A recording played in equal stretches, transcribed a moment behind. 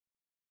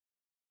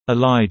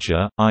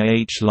Elijah,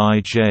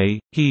 Ij,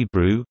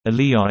 Hebrew,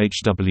 Eliahw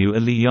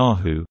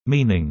Eliyahu,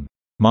 meaning,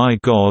 "My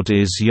God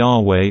is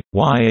Yahweh,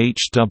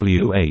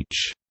 Yhwh",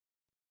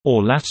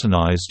 or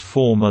Latinized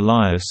form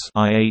Elias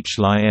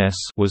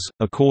was,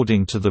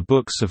 according to the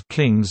books of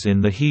Kings in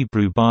the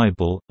Hebrew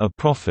Bible, a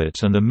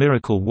prophet and a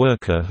miracle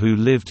worker who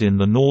lived in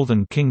the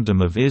northern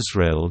kingdom of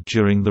Israel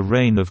during the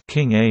reign of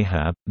King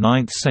Ahab,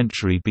 9th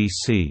century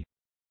BC.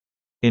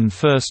 In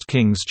 1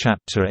 Kings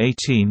chapter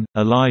 18,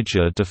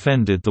 Elijah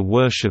defended the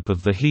worship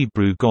of the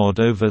Hebrew God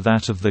over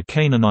that of the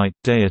Canaanite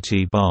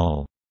deity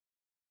Baal.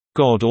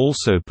 God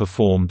also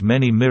performed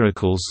many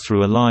miracles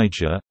through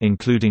Elijah,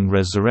 including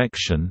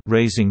resurrection,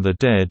 raising the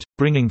dead,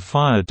 bringing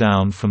fire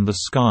down from the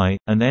sky,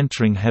 and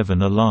entering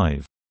heaven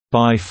alive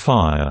by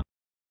fire.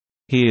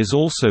 He is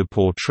also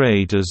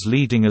portrayed as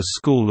leading a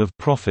school of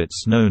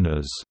prophets known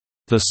as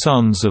the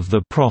sons of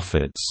the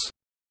prophets.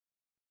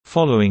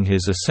 Following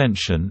his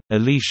ascension,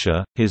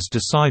 Elisha, his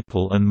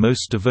disciple and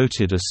most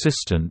devoted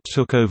assistant,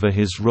 took over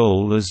his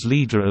role as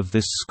leader of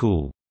this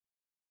school.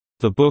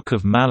 The Book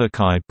of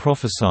Malachi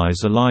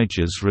prophesies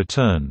Elijah's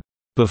return,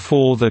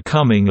 "before the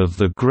coming of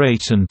the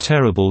great and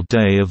terrible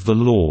day of the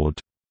Lord",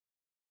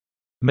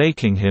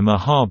 making him a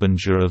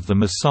harbinger of the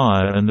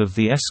Messiah and of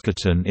the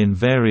eschaton in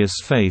various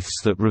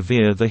faiths that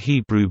revere the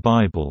Hebrew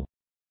Bible.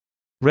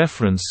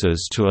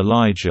 References to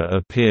Elijah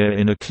appear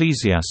in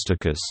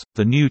Ecclesiasticus,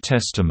 the New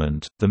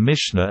Testament, the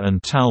Mishnah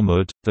and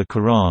Talmud, the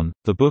Quran,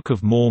 the Book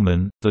of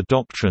Mormon, the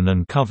Doctrine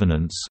and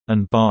Covenants,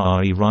 and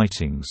Bahá'í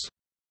writings.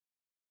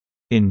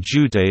 In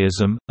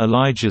Judaism,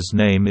 Elijah's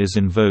name is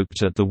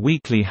invoked at the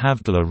weekly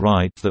Havdalah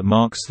rite that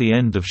marks the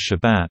end of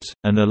Shabbat,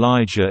 and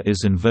Elijah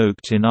is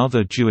invoked in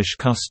other Jewish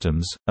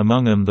customs,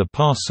 among them the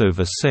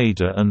Passover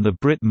Seder and the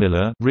Brit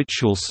Milah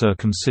ritual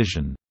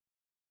circumcision.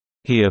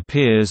 He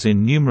appears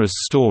in numerous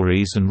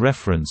stories and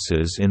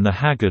references in the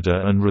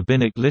Aggadah and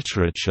rabbinic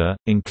literature,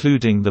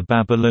 including the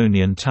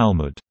Babylonian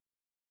Talmud.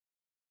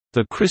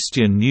 The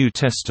Christian New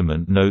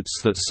Testament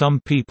notes that some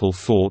people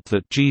thought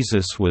that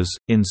Jesus was,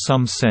 in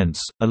some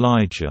sense,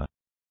 Elijah.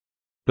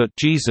 But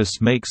Jesus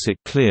makes it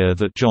clear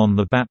that John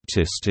the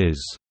Baptist is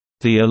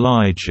the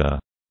Elijah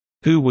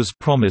who was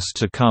promised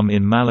to come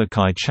in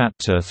Malachi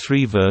chapter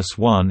 3 verse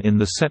 1 in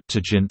the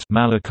Septuagint,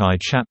 Malachi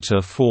chapter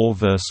 4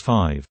 verse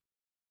 5.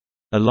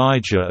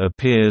 Elijah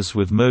appears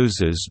with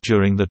Moses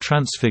during the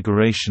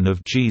Transfiguration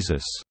of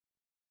Jesus.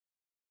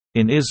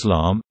 In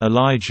Islam,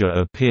 Elijah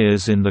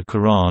appears in the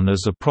Quran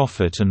as a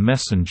prophet and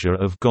messenger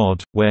of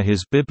God, where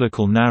his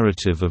biblical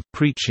narrative of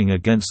preaching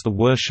against the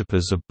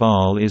worshippers of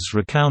Baal is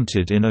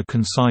recounted in a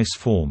concise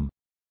form.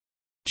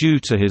 Due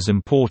to his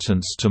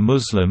importance to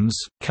Muslims,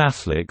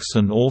 Catholics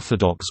and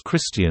Orthodox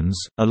Christians,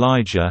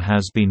 Elijah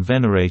has been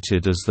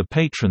venerated as the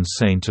patron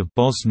saint of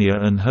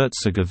Bosnia and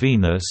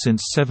Herzegovina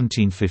since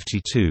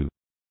 1752.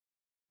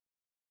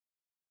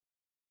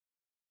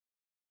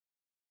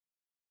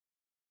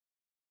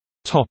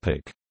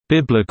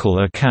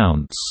 Biblical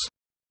accounts.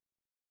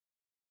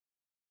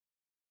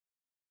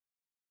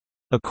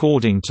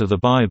 According to the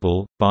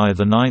Bible, by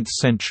the 9th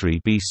century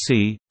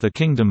BC, the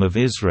Kingdom of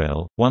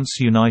Israel, once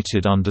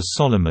united under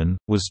Solomon,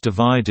 was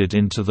divided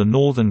into the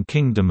northern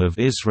Kingdom of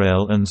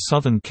Israel and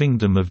southern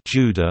Kingdom of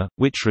Judah,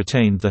 which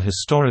retained the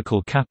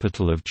historical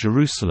capital of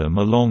Jerusalem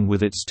along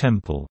with its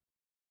temple.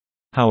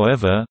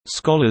 However,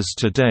 scholars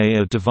today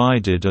are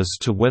divided as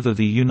to whether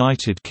the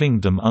United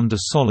Kingdom under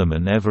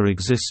Solomon ever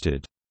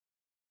existed.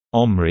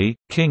 Omri,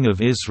 king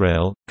of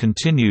Israel,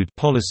 continued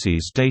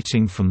policies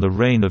dating from the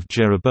reign of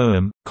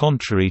Jeroboam,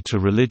 contrary to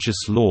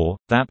religious law,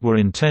 that were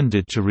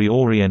intended to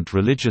reorient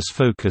religious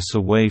focus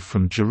away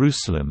from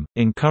Jerusalem,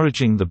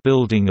 encouraging the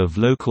building of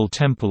local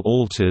temple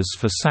altars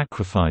for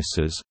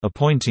sacrifices,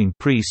 appointing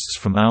priests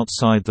from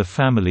outside the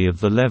family of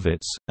the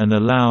Levites, and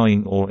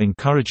allowing or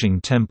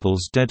encouraging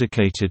temples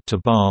dedicated to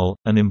Baal,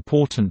 an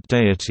important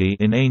deity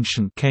in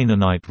ancient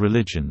Canaanite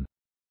religion.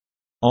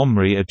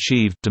 Omri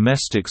achieved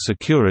domestic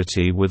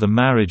security with a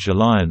marriage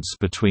alliance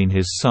between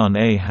his son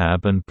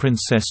Ahab and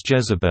Princess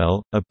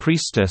Jezebel, a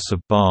priestess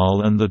of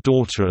Baal and the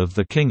daughter of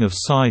the king of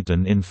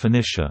Sidon in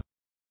Phoenicia.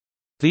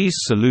 These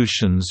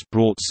solutions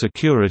brought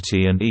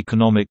security and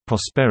economic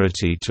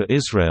prosperity to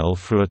Israel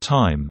for a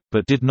time,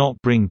 but did not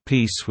bring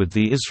peace with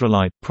the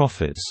Israelite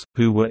prophets,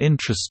 who were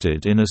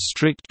interested in a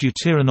strict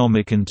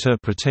Deuteronomic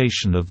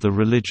interpretation of the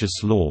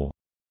religious law.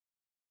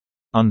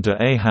 Under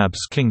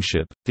Ahab's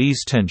kingship,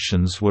 these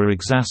tensions were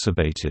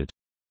exacerbated.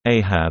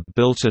 Ahab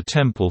built a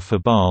temple for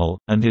Baal,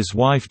 and his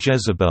wife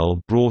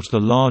Jezebel brought a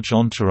large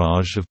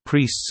entourage of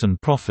priests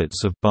and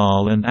prophets of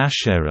Baal and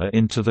Asherah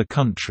into the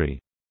country.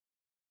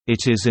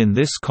 It is in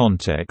this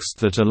context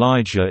that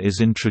Elijah is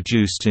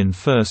introduced in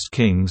 1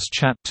 Kings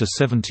chapter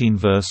 17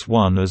 verse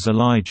 1 as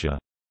Elijah,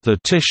 the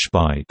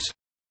Tishbite.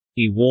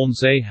 He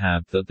warns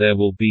Ahab that there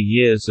will be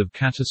years of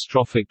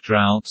catastrophic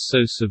drought so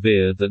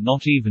severe that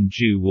not even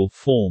dew will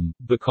form,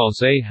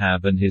 because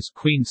Ahab and his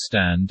queen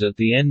stand at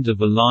the end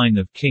of a line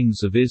of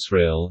kings of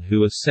Israel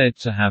who are said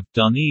to have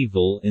done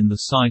evil in the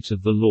sight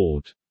of the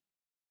Lord.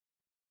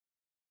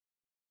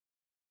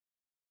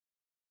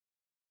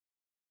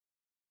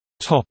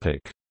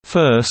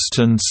 1st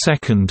and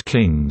 2nd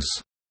Kings.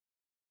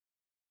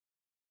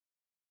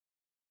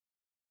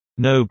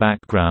 No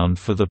background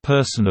for the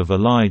person of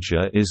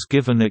Elijah is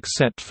given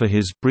except for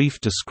his brief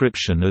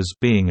description as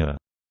being a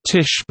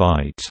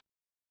Tishbite.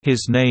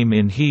 His name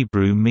in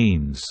Hebrew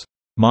means,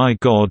 "My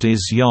God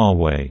is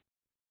Yahweh,"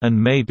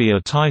 and may be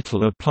a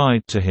title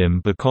applied to him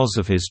because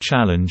of his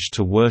challenge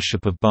to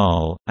worship of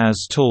Baal.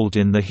 As told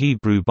in the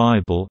Hebrew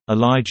Bible,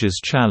 Elijah's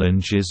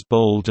challenge is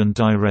bold and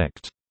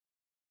direct.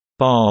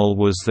 Baal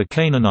was the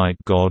Canaanite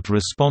god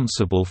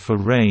responsible for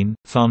rain,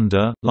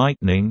 thunder,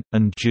 lightning,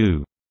 and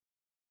dew.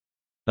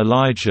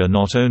 Elijah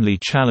not only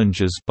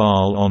challenges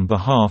Baal on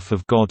behalf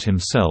of God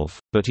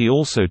himself, but he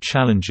also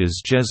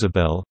challenges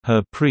Jezebel,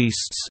 her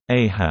priests,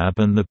 Ahab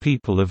and the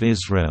people of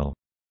Israel.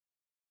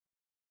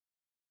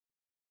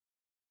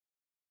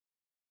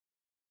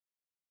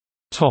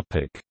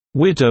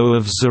 Widow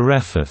of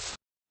Zarephath.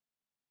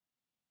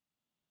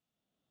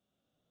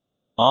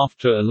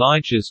 After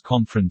Elijah's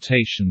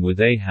confrontation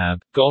with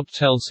Ahab, God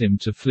tells him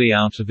to flee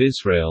out of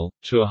Israel,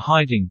 to a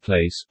hiding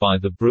place by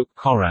the brook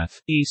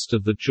Korath, east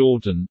of the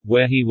Jordan,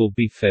 where he will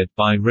be fed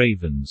by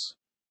ravens.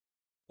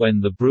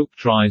 When the brook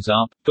dries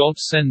up, God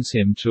sends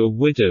him to a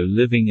widow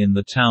living in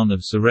the town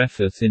of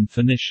Zarephath in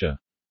Phoenicia.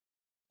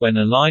 When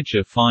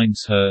Elijah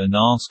finds her and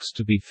asks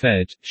to be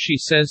fed, she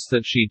says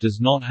that she does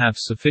not have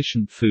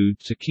sufficient food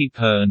to keep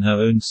her and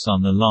her own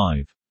son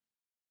alive.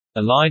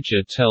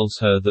 Elijah tells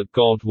her that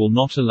God will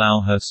not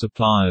allow her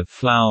supply of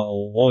flour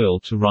or oil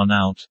to run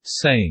out,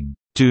 saying,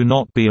 "Do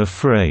not be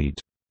afraid.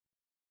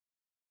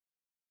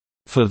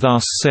 For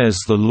thus says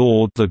the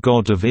Lord, the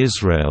God of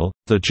Israel,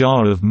 the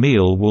jar of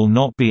meal will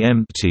not be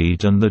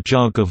emptied and the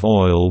jug of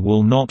oil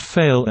will not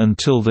fail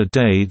until the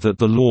day that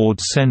the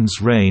Lord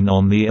sends rain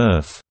on the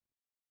earth."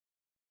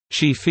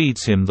 She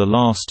feeds him the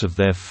last of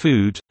their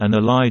food, and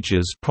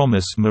Elijah's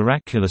promise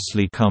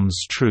miraculously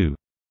comes true.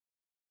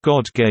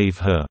 God gave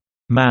her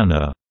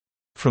manna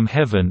from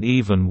heaven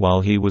even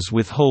while he was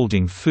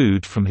withholding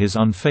food from his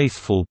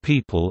unfaithful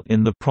people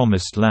in the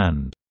Promised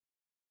Land.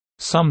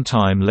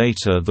 Sometime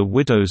later the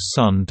widow's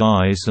son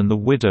dies and the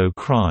widow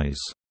cries,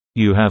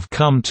 "You have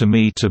come to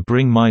me to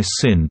bring my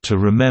sin to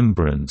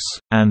remembrance,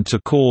 and to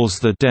cause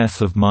the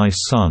death of my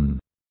son."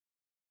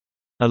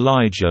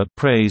 Elijah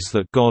prays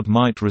that God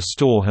might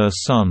restore her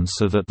son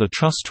so that the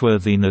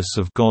trustworthiness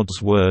of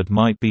God's word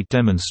might be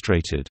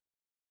demonstrated.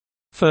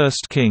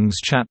 1 Kings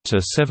chapter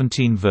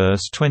 17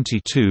 verse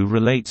 22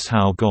 relates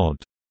how God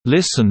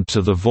listened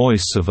to the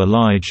voice of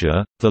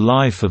Elijah, the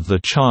life of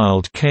the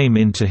child came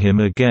into him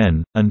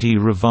again, and he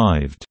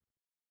revived.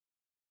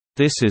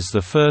 This is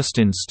the first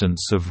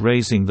instance of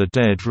raising the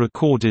dead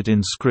recorded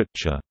in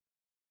Scripture.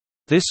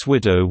 This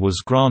widow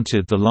was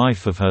granted the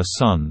life of her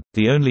son,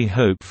 the only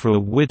hope for a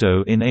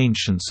widow in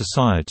ancient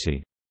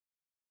society.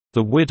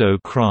 The widow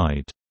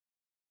cried,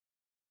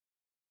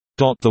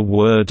 "The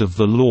word of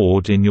the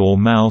Lord in your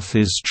mouth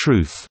is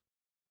truth."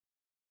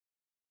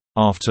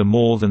 After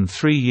more than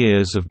 3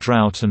 years of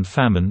drought and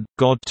famine,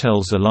 God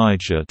tells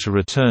Elijah to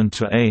return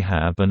to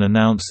Ahab and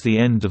announce the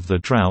end of the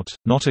drought,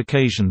 not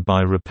occasioned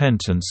by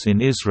repentance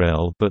in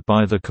Israel but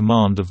by the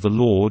command of the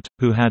Lord,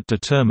 who had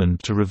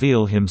determined to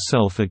reveal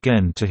himself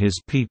again to his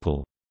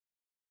people.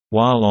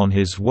 While on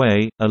his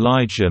way,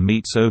 Elijah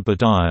meets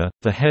Obadiah,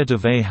 the head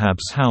of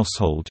Ahab's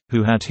household,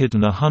 who had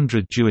hidden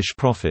 100 Jewish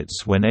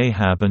prophets when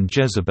Ahab and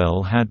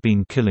Jezebel had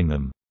been killing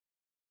them.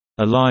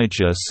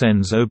 Elijah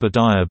sends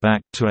Obadiah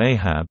back to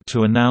Ahab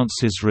to announce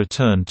his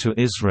return to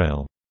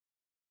Israel.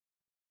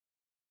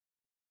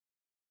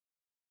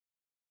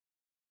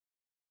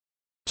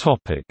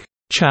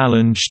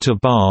 Challenge to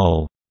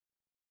Baal.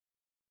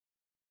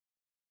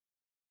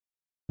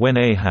 When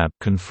Ahab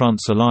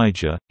confronts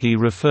Elijah, he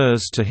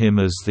refers to him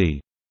as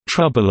the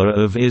troubler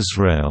of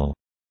Israel.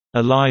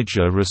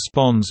 Elijah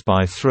responds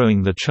by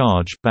throwing the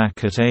charge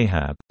back at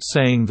Ahab,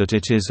 saying that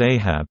it is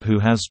Ahab who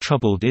has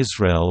troubled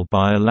Israel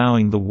by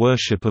allowing the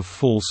worship of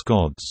false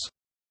gods.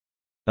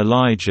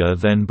 Elijah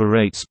then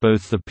berates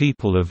both the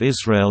people of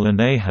Israel and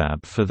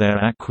Ahab for their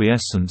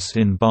acquiescence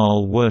in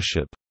Baal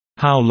worship.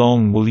 "How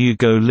long will you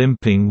go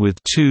limping with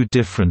two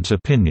different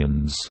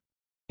opinions?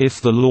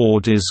 If the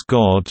Lord is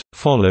God,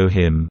 follow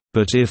him,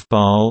 but if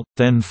Baal,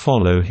 then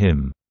follow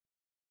him."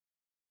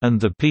 And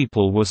the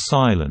people were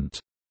silent.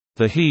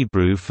 The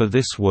Hebrew for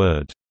this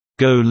word,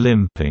 "go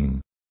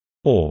limping,"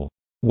 or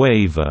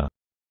waver,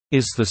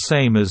 is the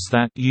same as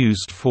that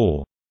used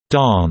for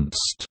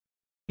danced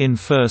in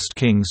 1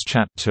 Kings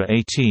chapter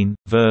 18,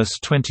 verse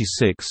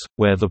 26,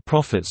 where the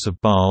prophets of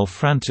Baal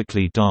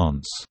frantically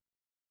dance.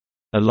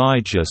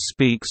 Elijah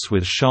speaks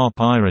with sharp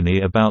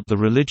irony about the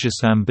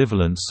religious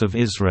ambivalence of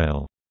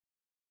Israel.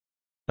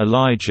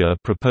 Elijah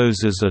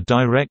proposes a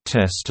direct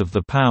test of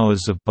the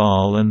powers of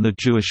Baal and the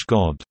Jewish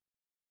God.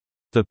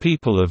 The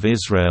people of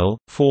Israel,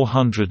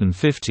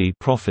 450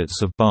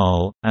 prophets of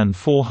Baal, and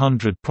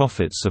 400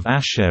 prophets of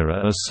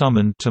Asherah are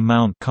summoned to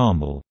Mount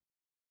Carmel.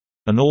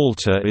 An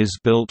altar is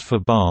built for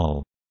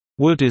Baal.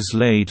 Wood is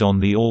laid on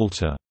the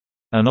altar.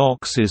 An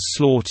ox is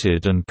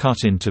slaughtered and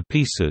cut into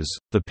pieces,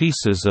 the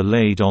pieces are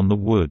laid on the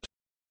wood.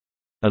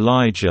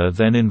 Elijah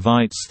then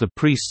invites the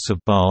priests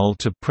of Baal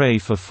to pray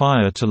for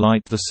fire to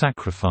light the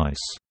sacrifice.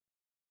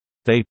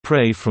 They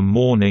pray from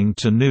morning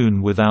to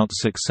noon without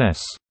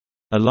success.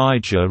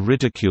 Elijah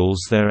ridicules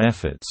their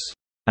efforts.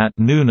 At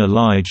noon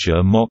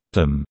Elijah mocked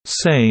them,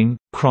 saying,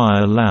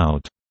 "Cry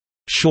aloud.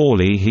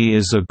 Surely he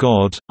is a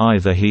god,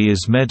 either he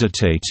is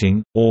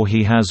meditating, or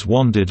he has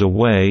wandered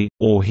away,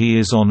 or he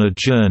is on a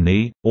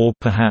journey, or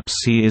perhaps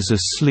he is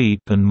asleep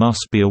and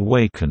must be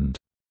awakened."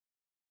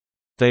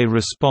 They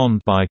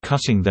respond by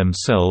cutting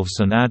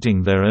themselves and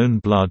adding their own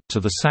blood to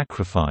the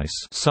sacrifice.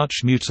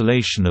 Such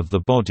mutilation of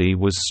the body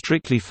was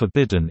strictly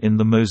forbidden in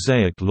the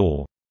Mosaic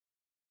law.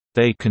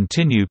 They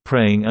continue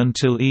praying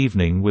until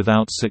evening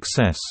without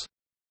success.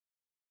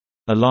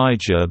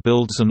 Elijah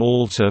builds an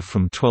altar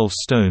from 12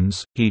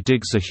 stones, he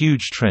digs a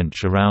huge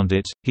trench around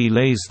it, he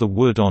lays the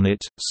wood on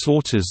it,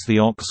 slaughters the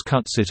ox,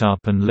 cuts it up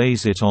and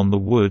lays it on the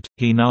wood.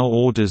 He now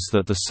orders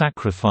that the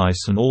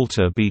sacrifice and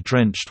altar be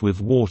drenched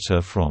with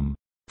water from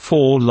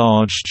 4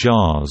 large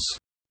jars,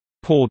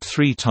 poured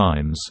 3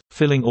 times,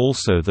 filling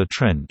also the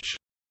trench.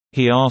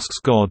 He asks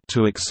God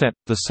to accept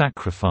the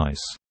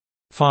sacrifice.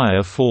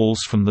 Fire falls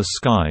from the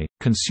sky,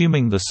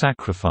 consuming the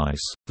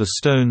sacrifice, the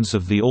stones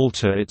of the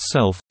altar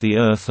itself, the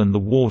earth and the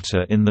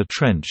water in the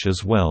trench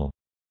as well.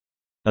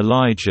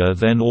 Elijah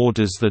then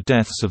orders the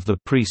deaths of the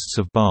priests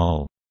of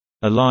Baal.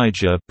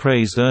 Elijah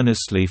prays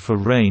earnestly for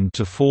rain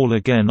to fall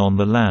again on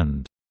the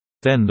land.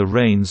 Then the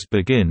rains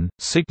begin,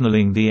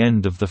 signaling the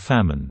end of the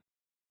famine.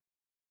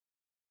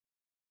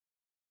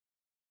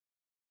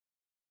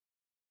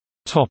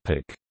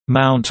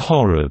 Mount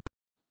Horeb.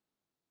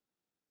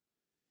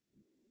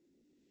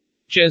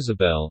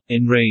 Jezebel,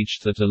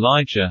 enraged that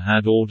Elijah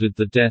had ordered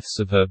the deaths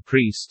of her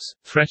priests,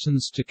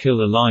 threatens to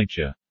kill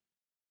Elijah.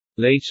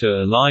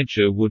 Later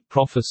Elijah would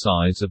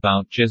prophesy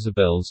about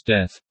Jezebel's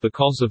death,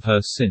 because of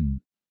her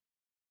sin.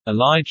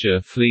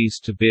 Elijah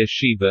flees to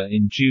Beersheba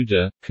in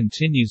Judah,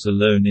 continues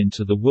alone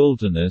into the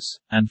wilderness,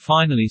 and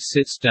finally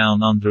sits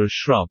down under a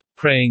shrub,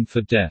 praying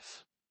for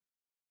death.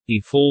 He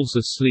falls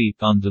asleep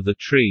under the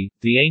tree,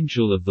 the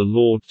angel of the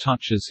Lord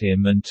touches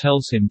him and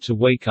tells him to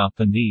wake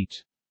up and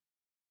eat.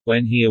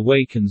 When he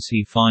awakens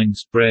he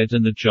finds bread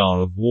and a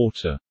jar of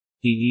water.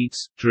 He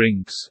eats,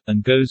 drinks,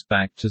 and goes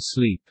back to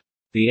sleep.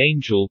 The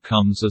angel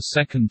comes a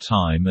second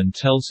time and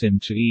tells him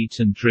to eat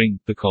and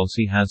drink because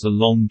he has a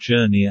long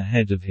journey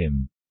ahead of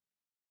him.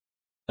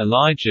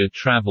 Elijah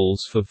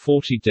travels for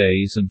 40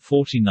 days and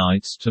 40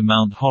 nights to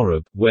Mount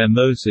Horeb, where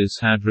Moses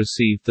had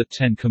received the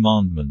 10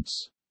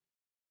 Commandments.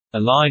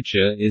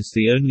 Elijah is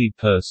the only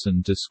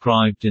person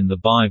described in the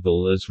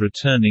Bible as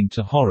returning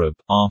to Horeb,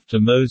 after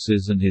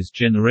Moses and his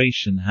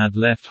generation had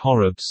left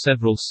Horeb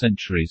several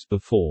centuries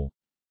before.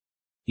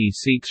 He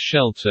seeks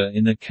shelter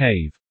in a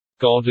cave.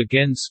 God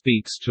again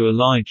speaks to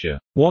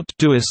Elijah. "What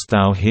doest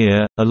thou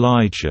here,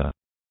 Elijah?"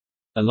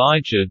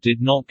 Elijah did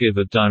not give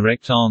a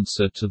direct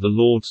answer to the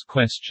Lord's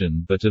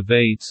question but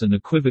evades and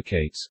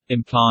equivocates,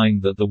 implying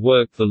that the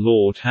work the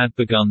Lord had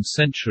begun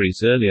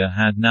centuries earlier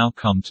had now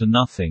come to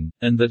nothing,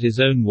 and that his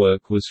own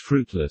work was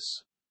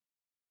fruitless.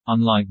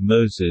 Unlike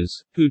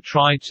Moses, who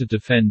tried to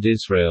defend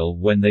Israel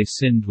when they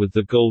sinned with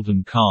the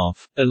golden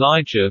calf,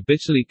 Elijah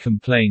bitterly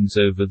complains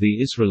over the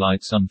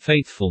Israelites'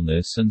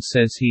 unfaithfulness and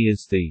says he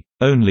is the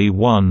only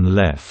one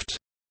left.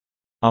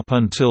 Up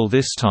until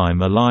this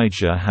time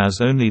Elijah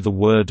has only the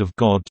word of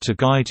God to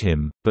guide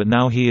him, but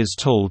now he is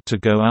told to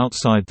go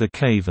outside the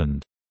cave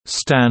and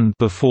stand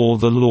before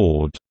the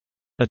Lord.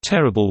 A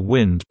terrible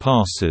wind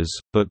passes,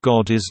 but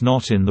God is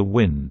not in the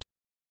wind.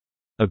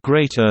 A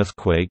great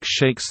earthquake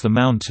shakes the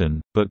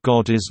mountain, but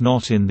God is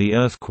not in the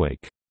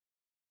earthquake.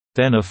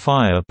 Then a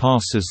fire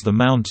passes the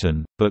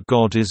mountain, but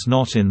God is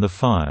not in the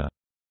fire.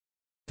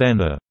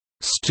 Then a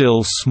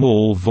still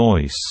small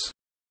voice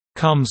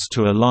comes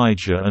to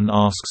Elijah and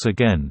asks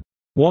again,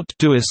 "What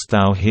doest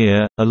thou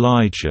here,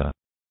 Elijah?"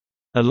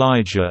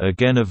 Elijah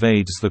again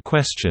evades the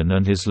question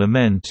and his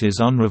lament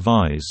is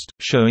unrevised,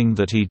 showing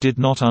that he did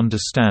not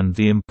understand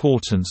the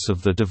importance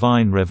of the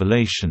divine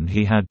revelation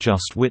he had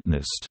just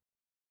witnessed.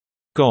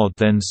 God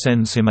then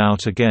sends him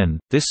out again,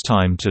 this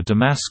time to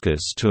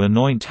Damascus to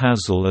anoint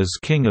Hazael as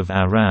king of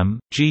Aram,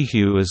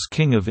 Jehu as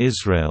king of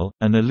Israel,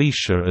 and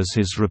Elisha as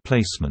his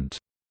replacement.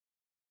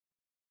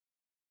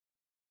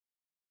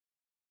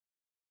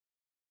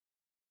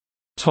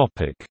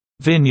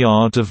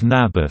 Vineyard of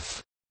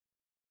Naboth.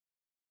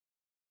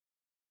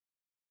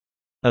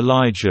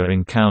 Elijah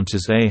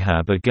encounters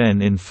Ahab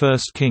again in 1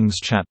 Kings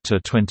chapter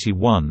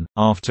 21,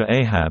 after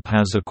Ahab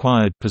has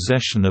acquired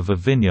possession of a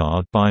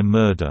vineyard by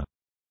murder.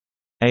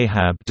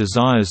 Ahab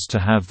desires to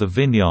have the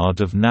vineyard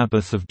of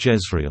Naboth of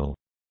Jezreel.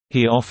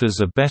 He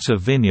offers a better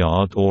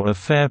vineyard or a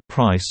fair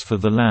price for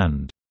the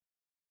land.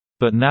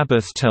 But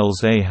Naboth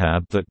tells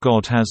Ahab that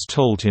God has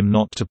told him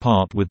not to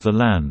part with the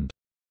land.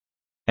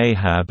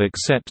 Ahab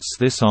accepts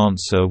this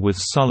answer with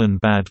sullen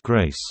bad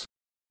grace.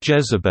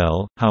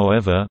 Jezebel,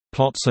 however,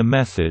 plots a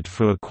method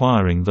for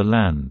acquiring the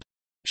land.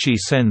 She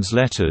sends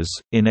letters,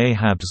 in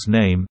Ahab's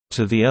name,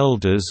 to the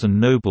elders and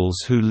nobles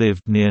who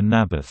lived near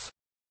Naboth.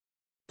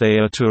 They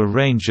are to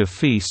arrange a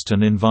feast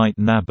and invite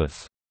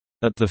Naboth.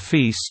 At the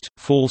feast,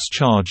 false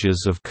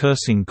charges of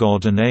cursing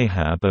God and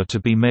Ahab are to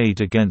be made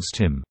against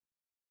him.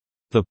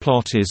 The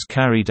plot is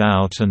carried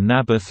out and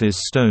Naboth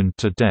is stoned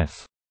to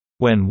death.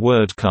 When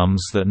word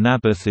comes that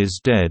Naboth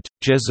is dead,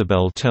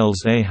 Jezebel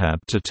tells Ahab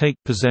to take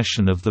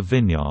possession of the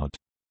vineyard.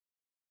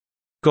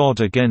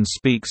 God again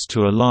speaks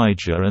to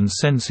Elijah and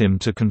sends him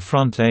to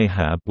confront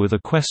Ahab with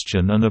a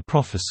question and a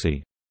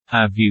prophecy.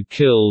 "Have you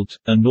killed,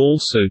 and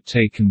also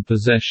taken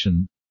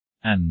possession?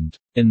 And,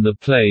 in the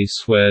place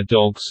where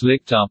dogs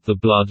licked up the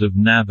blood of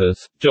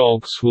Naboth,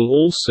 dogs will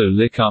also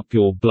lick up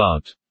your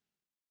blood."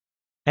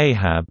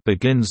 Ahab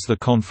begins the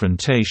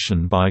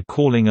confrontation by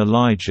calling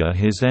Elijah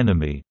his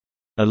enemy.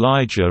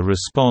 Elijah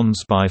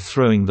responds by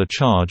throwing the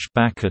charge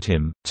back at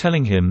him,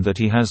 telling him that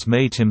he has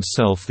made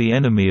himself the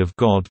enemy of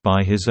God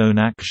by his own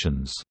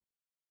actions.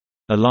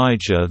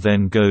 Elijah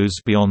then goes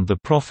beyond the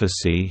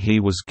prophecy he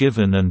was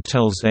given and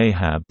tells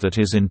Ahab that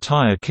his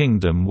entire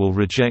kingdom will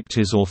reject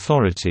his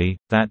authority,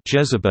 that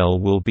Jezebel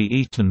will be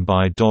eaten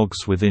by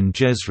dogs within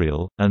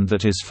Jezreel, and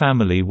that his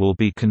family will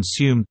be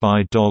consumed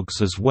by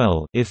dogs as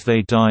well if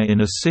they die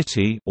in a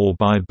city, or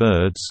by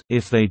birds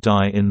if they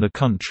die in the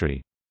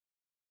country.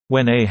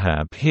 When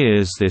Ahab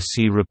hears this,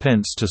 he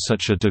repents to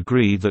such a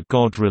degree that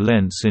God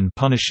relents in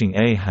punishing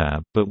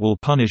Ahab but will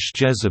punish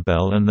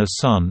Jezebel and their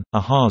son,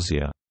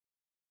 Ahaziah.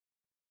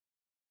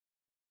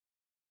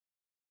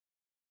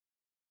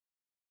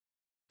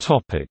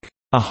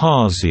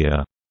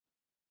 Ahaziah.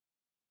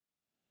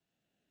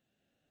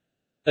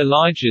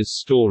 Elijah's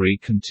story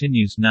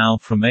continues now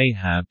from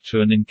Ahab to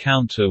an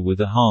encounter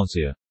with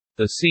Ahaziah.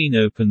 The scene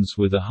opens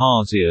with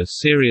Ahaziah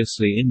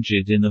seriously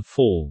injured in a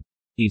fall.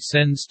 He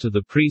sends to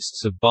the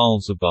priests of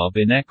Baal-zebub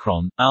in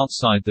Ekron,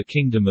 outside the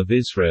kingdom of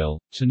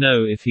Israel, to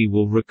know if he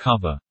will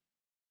recover.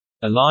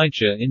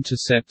 Elijah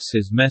intercepts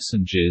his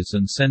messengers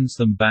and sends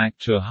them back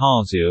to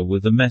Ahaziah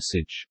with a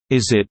message.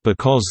 "Is it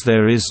because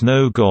there is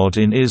no God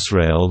in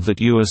Israel that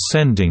you are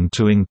sending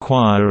to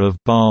inquire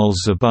of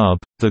Baal-zebub,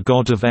 the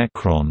god of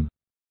Ekron?"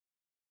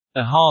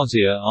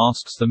 Ahaziah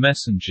asks the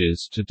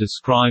messengers to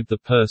describe the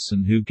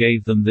person who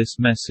gave them this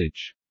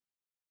message.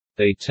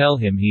 They tell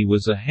him he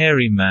was a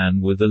hairy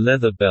man with a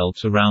leather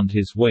belt around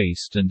his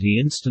waist, and he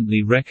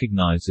instantly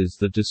recognizes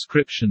the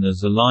description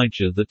as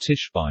Elijah the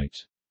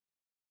Tishbite.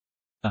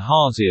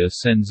 Ahaziah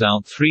sends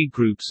out 3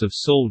 groups of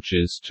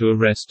soldiers to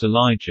arrest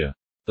Elijah.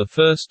 The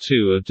first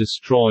 2 are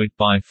destroyed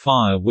by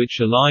fire which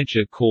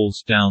Elijah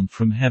calls down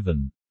from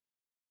heaven.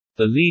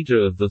 The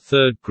leader of the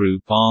third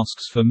group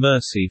asks for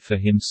mercy for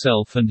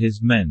himself and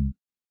his men.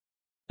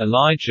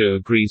 Elijah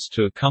agrees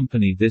to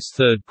accompany this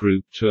third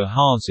group to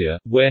Ahaziah,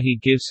 where he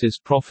gives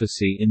his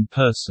prophecy in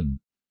person.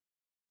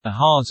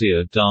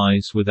 Ahaziah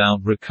dies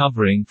without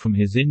recovering from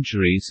his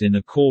injuries in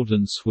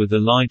accordance with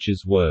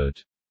Elijah's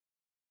word.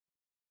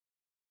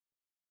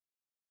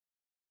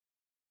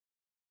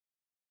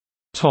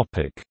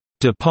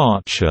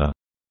 Departure.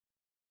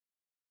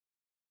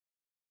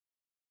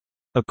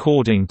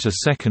 According to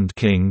 2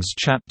 Kings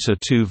chapter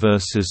 2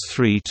 verses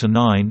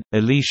 3–9,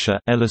 Elisha,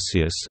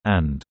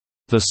 and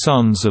the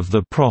sons of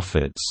the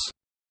prophets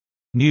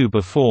knew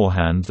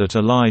beforehand that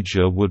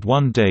Elijah would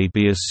one day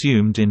be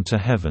assumed into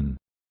heaven.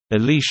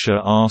 Elisha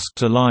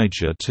asked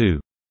Elijah to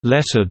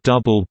let a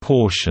double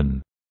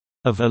portion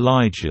of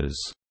Elijah's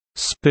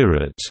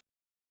spirit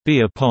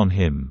be upon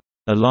him.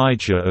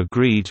 Elijah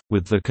agreed,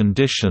 with the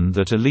condition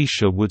that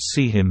Elisha would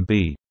see him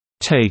be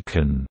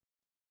taken.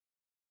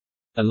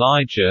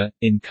 Elijah,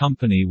 in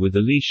company with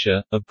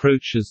Elisha,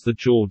 approaches the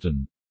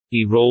Jordan.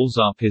 He rolls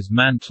up his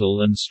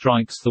mantle and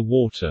strikes the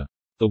water.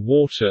 The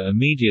water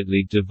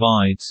immediately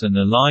divides and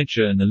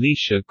Elijah and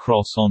Elisha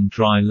cross on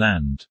dry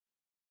land.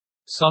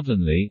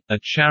 Suddenly, a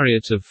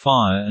chariot of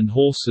fire and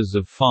horses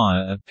of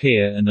fire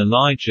appear and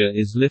Elijah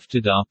is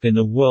lifted up in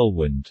a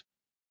whirlwind.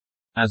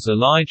 As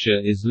Elijah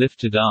is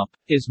lifted up,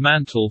 his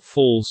mantle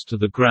falls to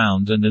the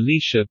ground and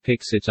Elisha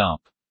picks it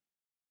up.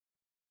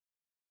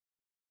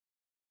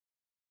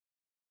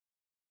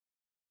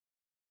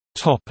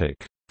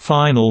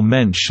 Final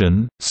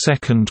mention,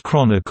 2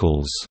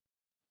 Chronicles.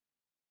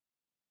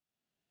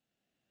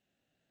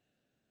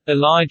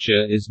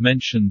 Elijah is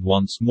mentioned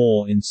once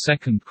more in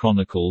 2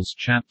 Chronicles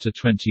chapter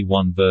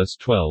 21 verse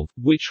 12,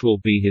 which will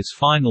be his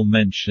final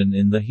mention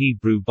in the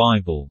Hebrew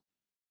Bible.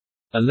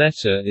 A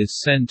letter is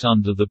sent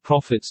under the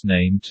prophet's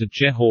name to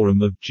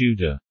Jehoram of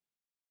Judah.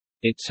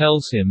 It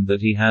tells him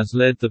that he has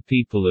led the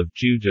people of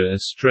Judah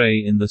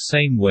astray in the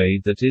same way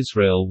that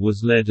Israel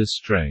was led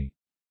astray.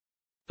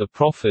 The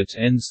prophet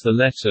ends the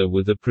letter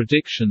with a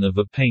prediction of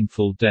a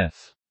painful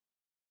death.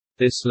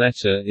 This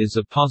letter is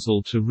a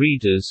puzzle to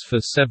readers for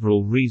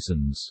several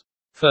reasons.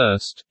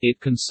 First,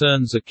 it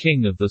concerns a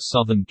king of the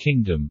southern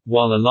kingdom,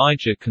 while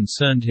Elijah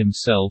concerned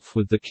himself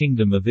with the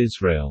kingdom of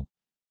Israel.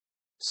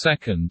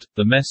 Second,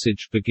 the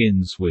message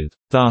begins with,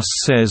 "Thus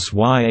says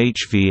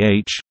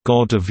Yhvh,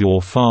 God of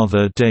your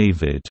father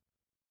David,"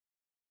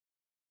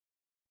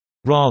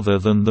 rather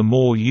than the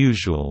more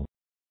usual,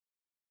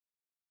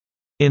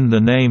 "In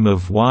the name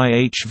of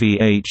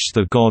Yhvh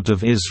the God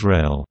of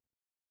Israel."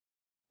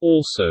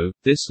 Also,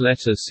 this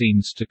letter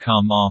seems to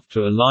come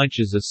after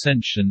Elijah's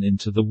ascension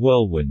into the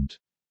whirlwind.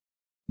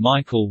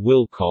 Michael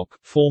Wilcock,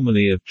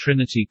 formerly of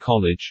Trinity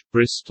College,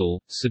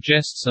 Bristol,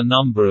 suggests a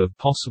number of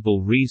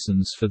possible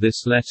reasons for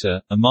this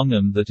letter, among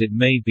them that it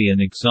may be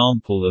an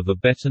example of a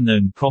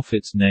better-known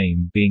prophet's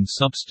name being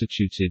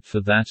substituted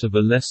for that of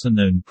a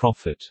lesser-known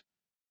prophet.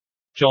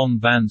 John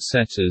Van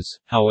Setters,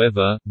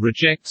 however,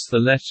 rejects the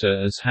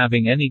letter as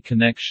having any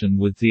connection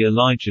with the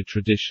Elijah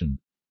tradition.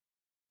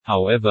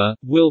 However,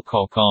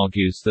 Wilcock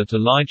argues that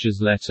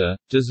Elijah's letter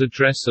does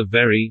address a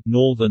very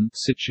northern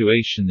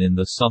situation in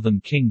the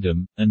southern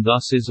kingdom, and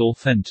thus is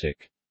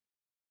authentic.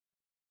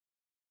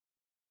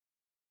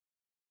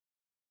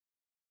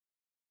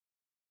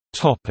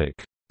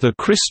 The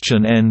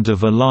Christian end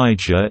of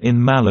Elijah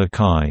in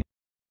Malachi.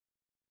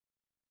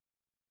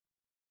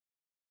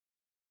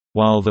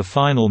 While the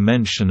final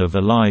mention of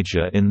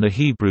Elijah in the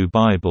Hebrew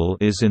Bible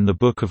is in the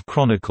Book of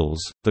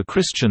Chronicles, the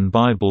Christian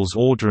Bible's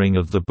ordering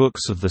of the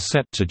books of the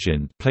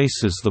Septuagint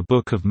places the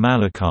Book of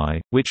Malachi,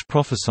 which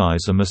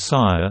prophesies a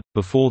Messiah,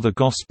 before the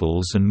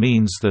Gospels and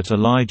means that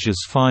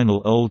Elijah's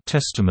final Old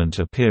Testament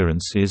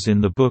appearance is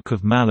in the Book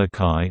of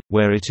Malachi,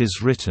 where it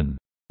is written,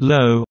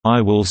 "Lo,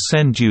 I will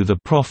send you the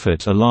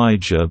prophet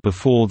Elijah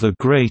before the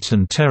great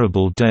and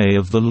terrible day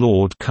of the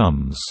Lord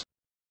comes."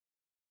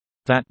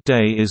 That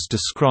day is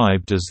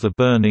described as the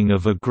burning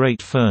of a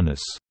great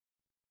furnace,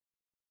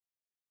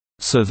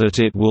 so that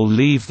it will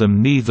leave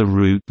them neither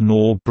root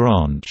nor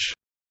branch.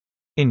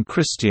 In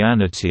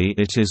Christianity,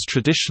 it is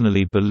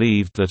traditionally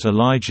believed that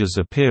Elijah's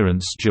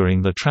appearance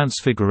during the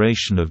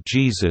Transfiguration of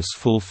Jesus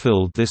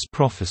fulfilled this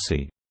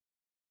prophecy.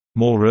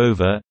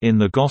 Moreover, in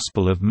the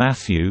Gospel of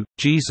Matthew,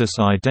 Jesus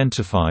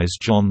identifies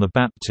John the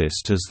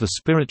Baptist as the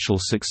spiritual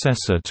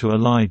successor to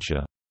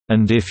Elijah.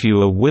 "And if you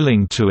are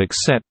willing to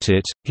accept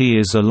it, he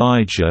is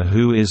Elijah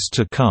who is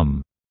to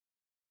come."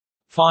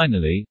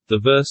 Finally, the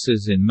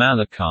verses in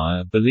Malachi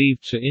are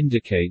believed to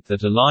indicate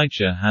that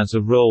Elijah has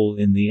a role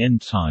in the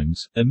end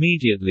times,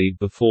 immediately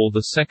before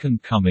the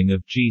second coming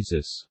of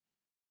Jesus.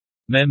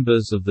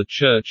 Members of The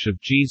Church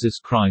of Jesus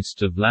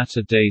Christ of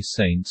Latter-day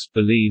Saints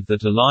believe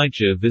that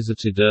Elijah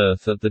visited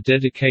Earth at the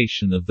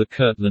dedication of the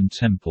Kirtland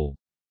Temple.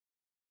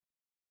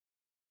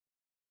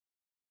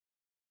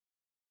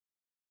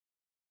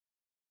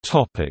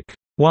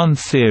 One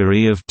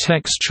theory of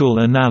textual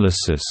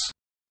analysis.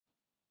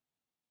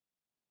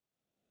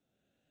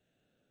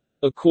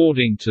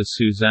 According to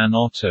Suzanne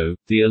Otto,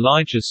 the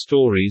Elijah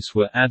stories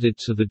were added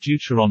to the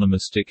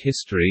Deuteronomistic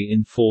history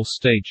in 4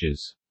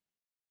 stages.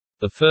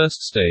 The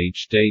first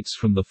stage dates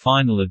from the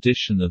final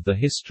edition of the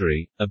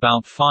history,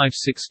 about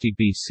 560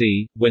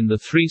 BC, when the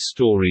 3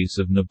 stories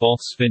of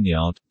Naboth's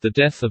vineyard, the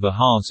death of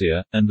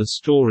Ahaziah, and the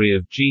story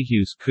of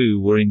Jehu's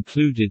coup were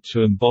included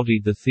to embody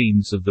the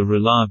themes of the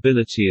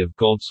reliability of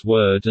God's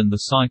word and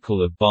the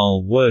cycle of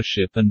Baal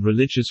worship and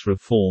religious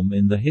reform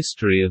in the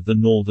history of the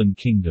northern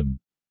kingdom.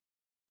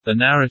 The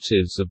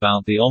narratives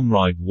about the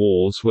Omride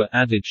Wars were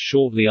added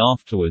shortly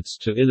afterwards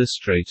to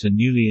illustrate a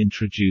newly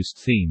introduced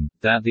theme,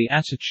 that the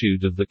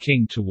attitude of the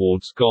king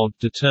towards God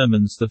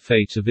determines the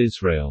fate of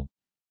Israel.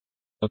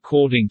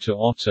 According to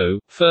Otto,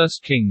 1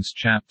 Kings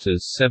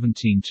chapters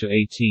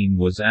 17–18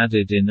 was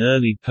added in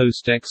early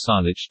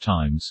post-exilic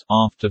times,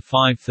 after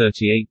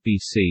 538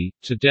 BC,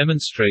 to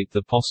demonstrate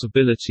the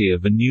possibility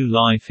of a new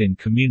life in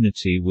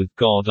community with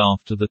God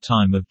after the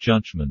time of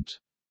judgment.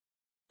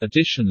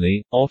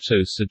 Additionally,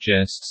 Otto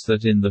suggests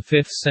that in the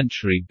 5th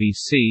century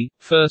BC,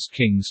 1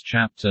 Kings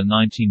chapter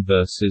 19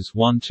 verses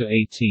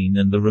 1–18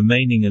 and the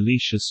remaining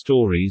Elisha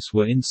stories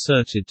were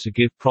inserted to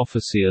give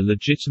prophecy a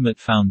legitimate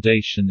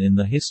foundation in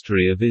the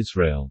history of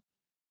Israel.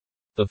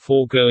 The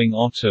foregoing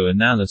Otto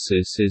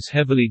analysis is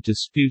heavily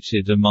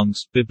disputed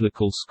amongst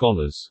biblical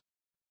scholars.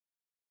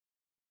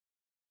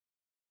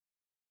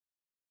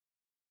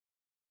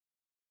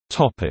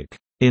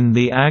 In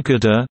the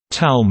Aggadah,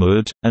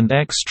 Talmud, and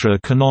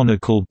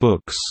extra-canonical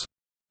books.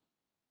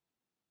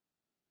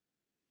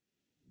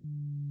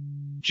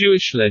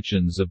 Jewish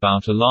legends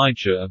about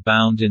Elijah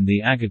abound in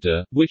the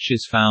Aggadah, which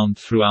is found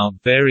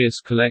throughout various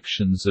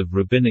collections of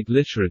rabbinic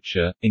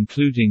literature,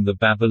 including the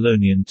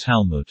Babylonian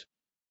Talmud.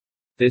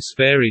 This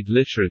varied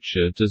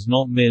literature does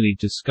not merely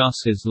discuss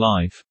his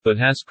life, but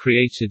has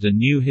created a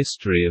new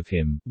history of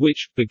him,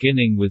 which,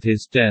 beginning with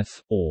his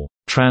death, or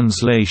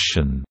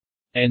translation,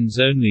 ends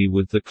only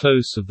with the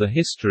close of the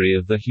history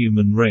of the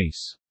human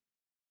race.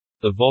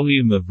 The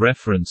volume of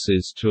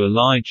references to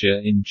Elijah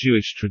in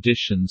Jewish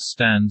traditions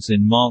stands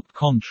in marked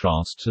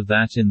contrast to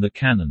that in the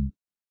canon.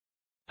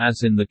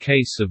 As in the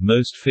case of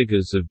most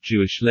figures of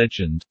Jewish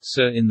legend,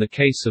 so in the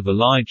case of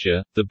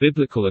Elijah, the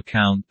biblical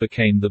account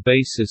became the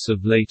basis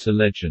of later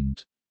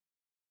legend.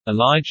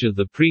 Elijah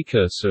the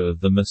precursor of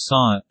the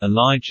Messiah,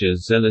 Elijah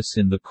zealous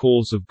in the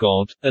cause of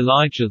God,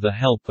 Elijah the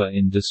helper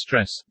in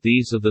distress,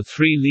 these are the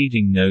 3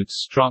 leading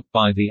notes struck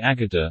by the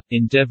Aggadah,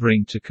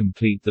 endeavoring to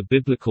complete the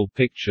biblical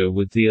picture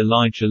with the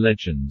Elijah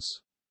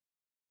legends.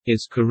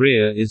 His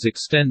career is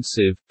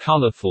extensive,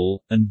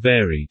 colorful, and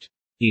varied.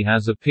 He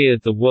has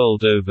appeared the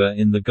world over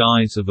in the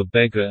guise of a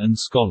beggar and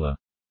scholar.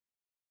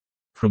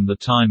 from the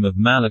time of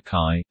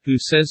Malachi, who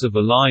says of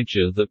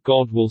Elijah that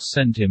God will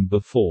send him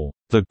before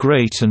the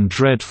great and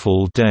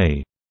dreadful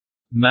day.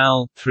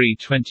 Mal.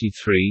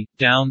 3:23,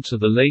 down to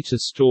the later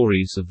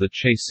stories of the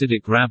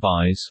Chassidic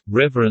rabbis,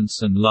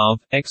 reverence and love,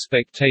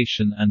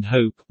 expectation and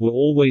hope, were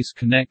always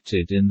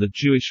connected in the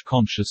Jewish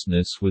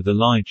consciousness with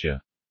Elijah.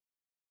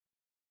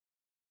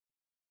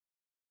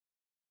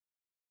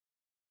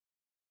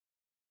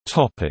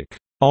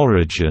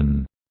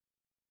 Origin.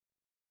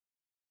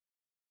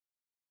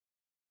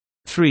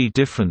 Three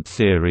different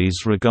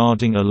theories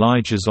regarding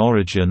Elijah's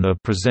origin are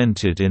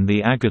presented in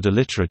the Aggadah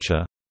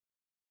literature.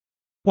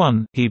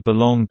 1. He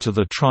belonged to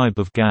the tribe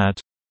of Gad.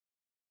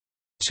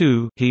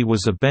 2. He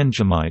was a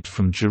Benjamite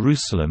from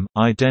Jerusalem,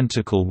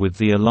 identical with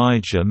the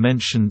Elijah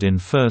mentioned in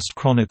 1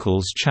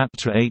 Chronicles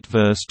chapter 8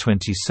 verse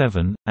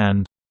 27,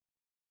 and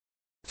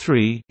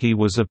 3. He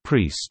was a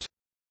priest.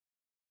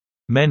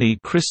 Many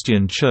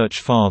Christian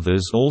church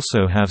fathers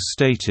also have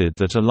stated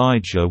that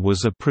Elijah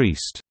was a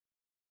priest.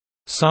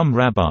 Some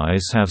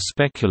rabbis have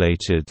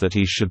speculated that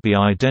he should be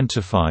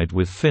identified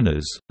with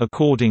Phinehas.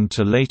 According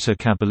to later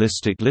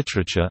Kabbalistic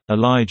literature,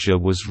 Elijah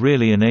was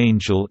really an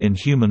angel in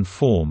human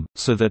form,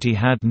 so that he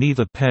had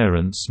neither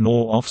parents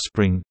nor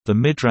offspring. The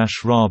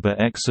Midrash Rabbah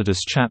Exodus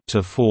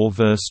chapter 4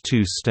 verse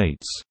 2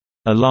 states,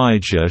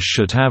 Elijah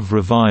should have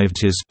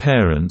revived his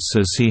parents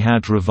as he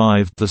had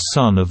revived the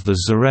son of the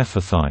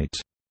Zarephathite,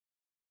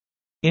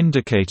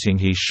 indicating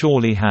he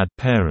surely had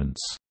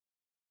parents.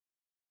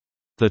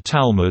 The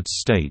Talmud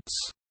states,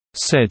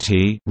 "Said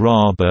he,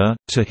 Rabbah,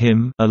 to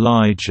him,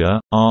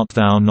 Elijah, art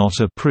thou not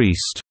a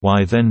priest,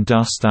 why then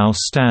dost thou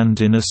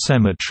stand in a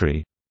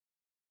cemetery?"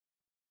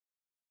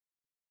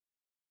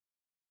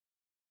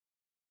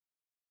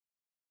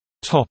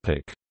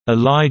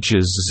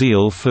 Elijah's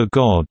zeal for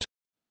God.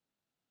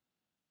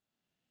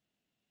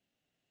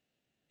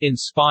 In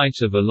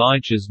spite of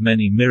Elijah's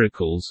many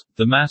miracles,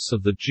 the mass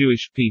of the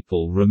Jewish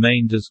people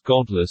remained as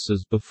godless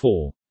as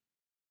before.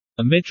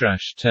 A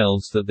midrash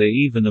tells that they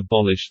even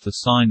abolished the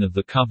sign of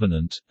the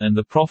covenant, and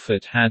the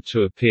prophet had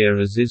to appear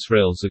as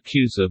Israel's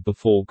accuser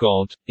before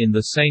God. In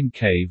the same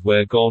cave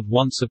where God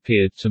once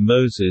appeared to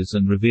Moses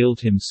and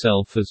revealed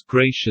himself as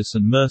gracious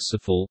and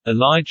merciful,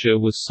 Elijah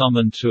was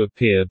summoned to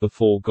appear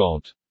before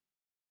God.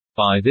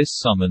 By this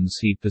summons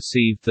he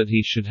perceived that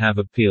he should have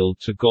appealed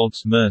to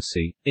God's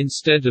mercy,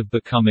 instead of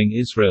becoming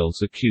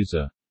Israel's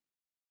accuser.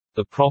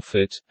 The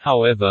prophet,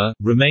 however,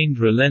 remained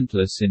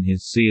relentless in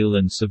his zeal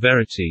and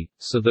severity,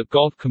 so that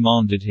God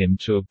commanded him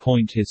to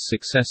appoint his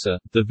successor.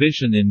 The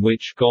vision in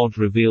which God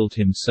revealed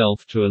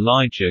himself to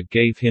Elijah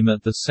gave him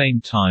at the same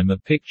time a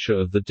picture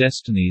of the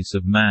destinies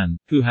of man,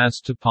 who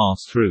has to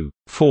pass through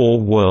 4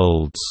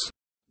 worlds.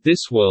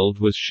 This world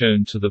was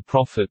shown to the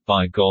prophet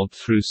by God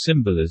through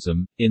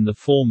symbolism, in the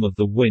form of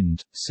the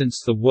wind, since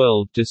the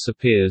world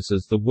disappears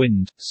as the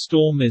wind,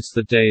 storm is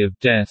the day of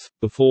death,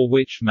 before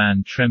which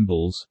man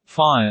trembles,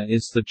 fire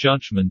is the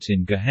judgment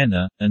in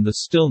Gehenna, and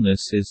the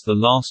stillness is the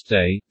last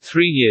day.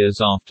 3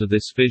 years after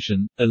this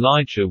vision,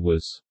 Elijah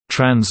was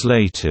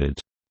translated.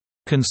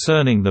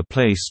 Concerning the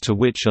place to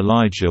which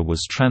Elijah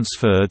was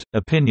transferred,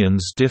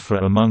 opinions differ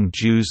among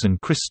Jews and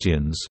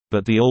Christians,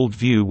 but the old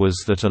view was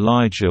that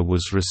Elijah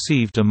was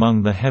received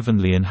among the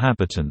heavenly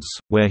inhabitants,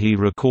 where he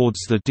records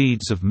the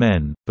deeds of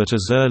men, but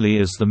as early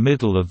as the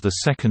middle of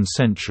the 2nd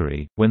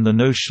century, when the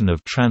notion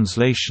of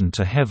translation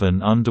to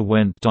heaven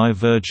underwent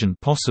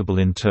divergent possible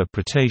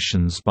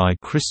interpretations by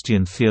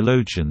Christian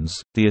theologians,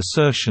 the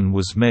assertion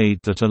was made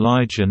that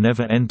Elijah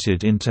never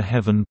entered into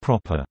heaven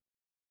proper.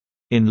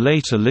 In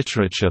later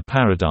literature,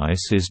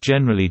 paradise is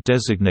generally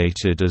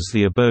designated as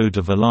the abode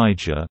of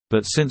Elijah,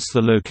 but since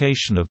the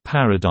location of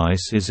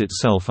paradise is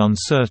itself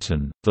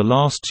uncertain, the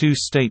last 2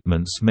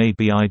 statements may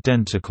be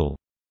identical.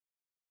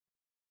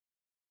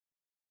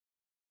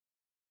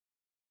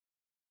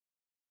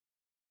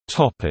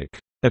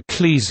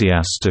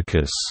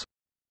 Ecclesiasticus.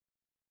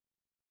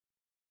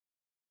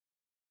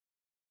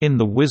 In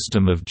the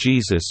Wisdom of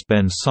Jesus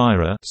ben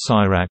Sirach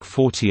Sirach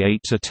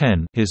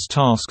 48-10, his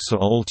tasks are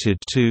altered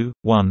to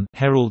 1.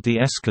 Herald the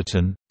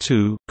eschaton,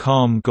 2.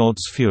 Calm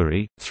God's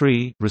fury,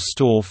 3.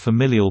 Restore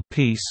familial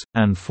peace,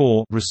 and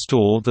 4.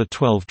 Restore the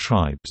 12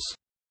 tribes.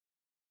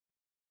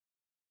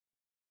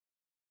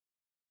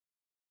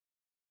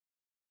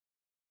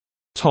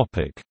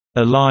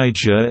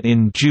 Elijah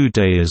in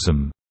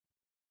Judaism.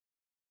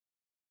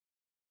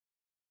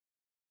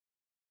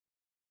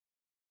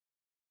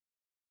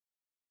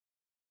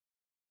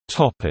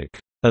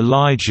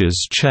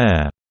 Elijah's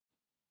chair.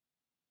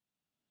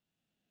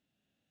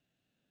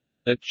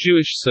 At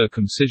Jewish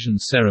circumcision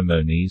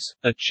ceremonies,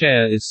 a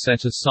chair is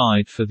set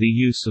aside for the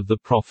use of the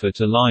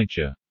prophet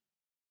Elijah.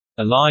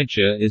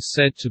 Elijah is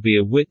said to be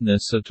a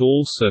witness at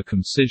all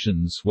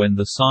circumcisions when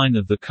the sign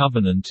of the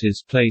covenant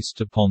is placed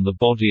upon the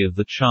body of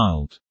the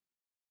child.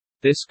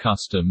 This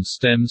custom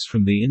stems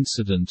from the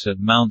incident at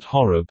Mount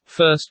Horeb,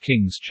 1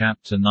 Kings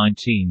chapter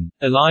 19.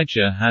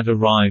 Elijah had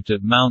arrived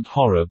at Mount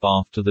Horeb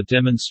after the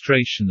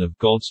demonstration of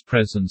God's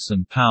presence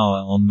and power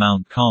on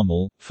Mount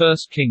Carmel, 1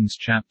 Kings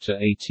chapter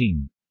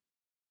 18.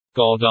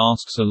 God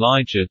asks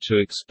Elijah to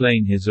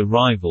explain his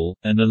arrival,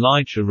 and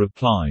Elijah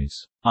replies,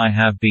 "I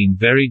have been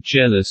very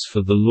jealous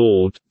for the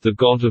Lord, the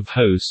God of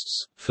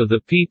hosts, for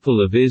the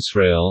people of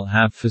Israel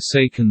have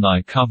forsaken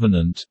thy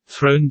covenant,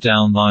 thrown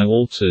down thy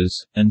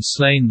altars, and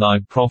slain thy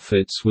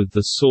prophets with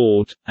the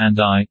sword, and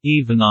I,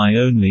 even I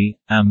only,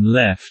 am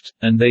left,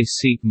 and they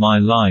seek my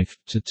life,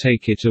 to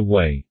take it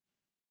away."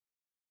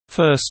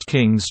 1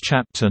 Kings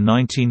chapter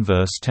 19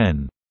 verse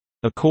 10.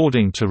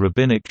 According to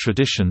rabbinic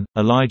tradition,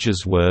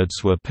 Elijah's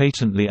words were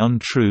patently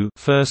untrue,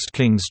 1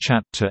 Kings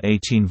chapter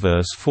 18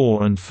 verse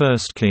 4 and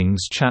 1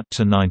 Kings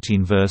chapter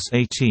 19 verse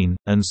 18,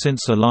 and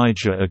since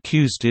Elijah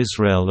accused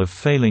Israel of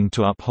failing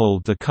to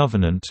uphold the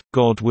covenant,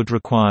 God would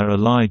require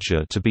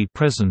Elijah to be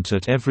present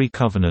at every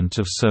covenant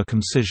of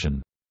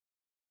circumcision.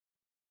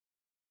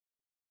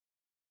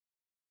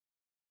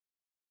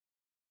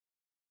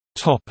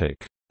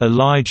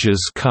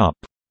 Elijah's cup.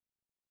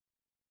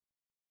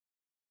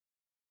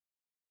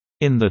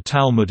 In the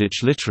Talmudic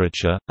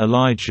literature,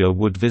 Elijah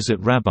would visit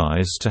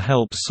rabbis to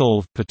help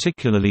solve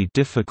particularly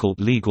difficult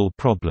legal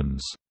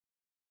problems.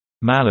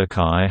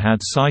 Malachi had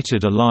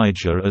cited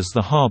Elijah as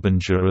the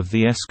harbinger of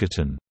the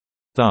eschaton.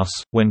 Thus,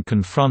 when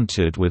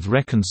confronted with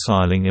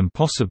reconciling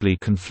impossibly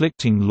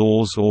conflicting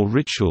laws or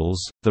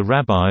rituals, the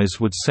rabbis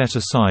would set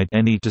aside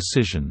any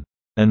decision,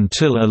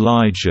 "until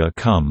Elijah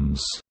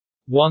comes."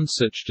 One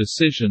such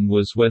decision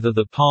was whether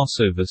the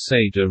Passover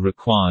Seder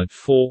required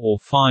 4 or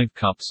 5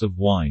 cups of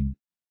wine.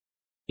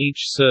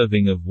 Each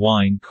serving of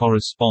wine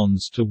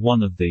corresponds to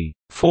one of the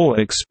 4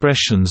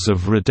 expressions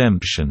of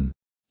redemption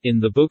in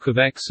the Book of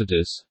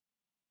Exodus.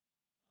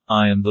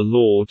 I am the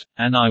Lord,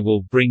 and I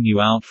will bring you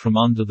out from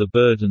under the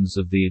burdens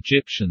of the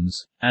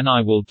Egyptians, and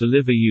I will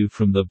deliver you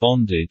from the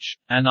bondage,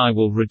 and I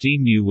will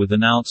redeem you with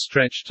an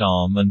outstretched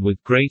arm and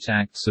with great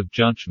acts of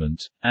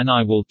judgment, and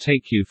I will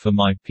take you for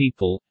my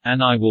people,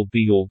 and I will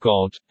be your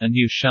God, and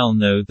you shall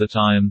know that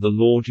I am the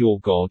Lord your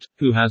God,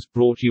 who has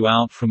brought you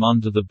out from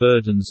under the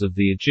burdens of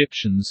the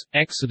Egyptians.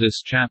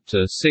 Exodus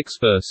chapter 6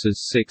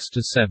 verses 6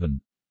 to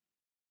 7.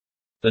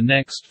 The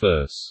next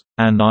verse,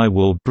 "And I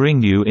will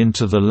bring you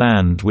into the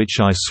land which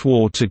I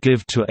swore to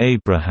give to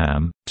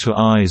Abraham, to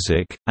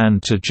Isaac,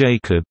 and to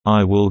Jacob,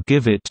 I will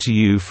give it to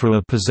you for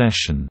a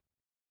possession.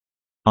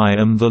 I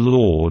am the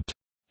Lord."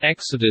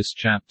 Exodus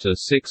chapter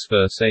 6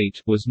 verse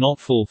 8 was not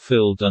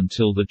fulfilled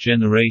until the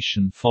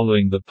generation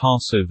following the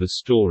Passover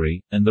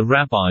story, and the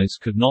rabbis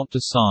could not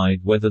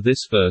decide whether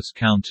this verse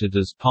counted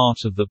as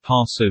part of the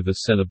Passover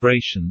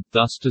celebration,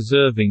 thus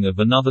deserving of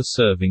another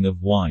serving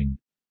of wine.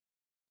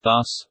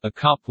 Thus, a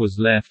cup was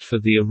left for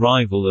the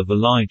arrival of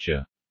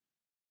Elijah.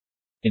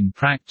 In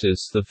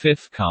practice, the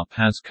 5th cup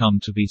has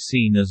come to be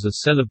seen as a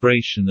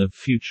celebration of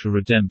future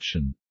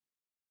redemption.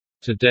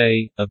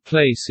 Today, a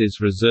place is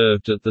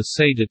reserved at the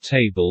Seder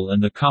table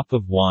and a cup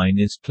of wine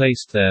is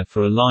placed there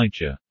for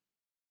Elijah.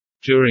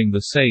 During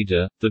the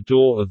Seder, the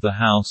door of the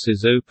house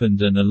is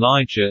opened and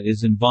Elijah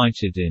is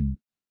invited in.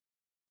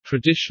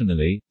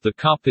 Traditionally, the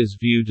cup is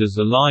viewed as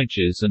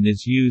Elijah's and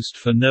is used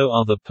for no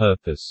other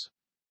purpose.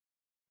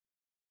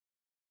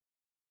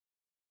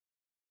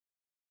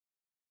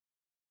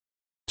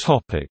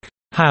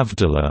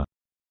 Havdalah.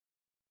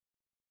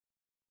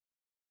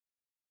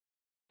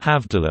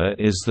 Havdalah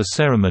is the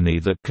ceremony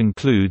that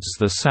concludes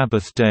the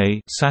Sabbath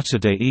day,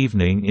 Saturday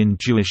evening in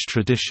Jewish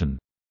tradition.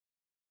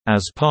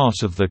 As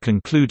part of the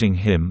concluding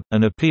hymn,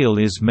 an appeal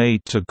is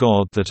made to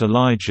God that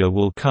Elijah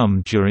will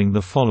come during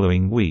the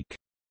following week.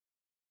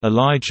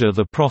 Elijah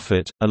the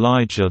prophet,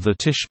 Elijah the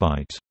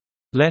Tishbite.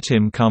 Let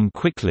him come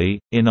quickly,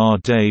 in our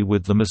day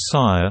with the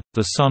Messiah,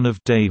 the son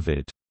of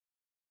David.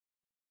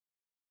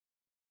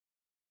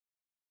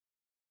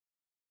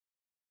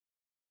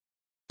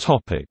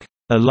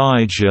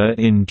 Elijah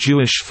in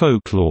Jewish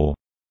folklore.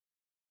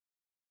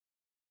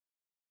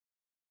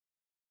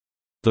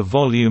 The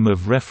volume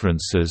of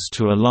references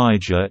to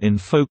Elijah in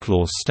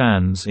folklore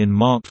stands in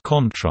marked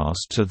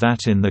contrast to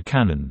that in the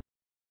canon.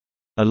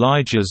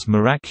 Elijah's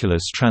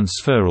miraculous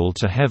transferal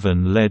to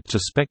heaven led to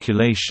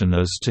speculation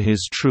as to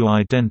his true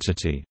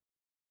identity.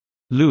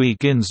 Louis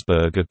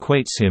Ginsberg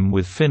equates him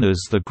with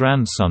Phinehas, the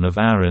grandson of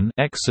Aaron,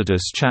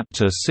 Exodus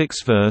chapter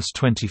 6 verse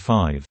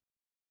 25.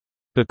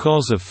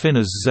 Because of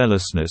Phinehas'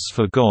 zealousness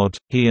for God,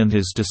 he and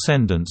his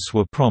descendants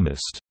were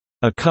promised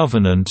a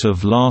covenant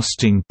of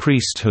lasting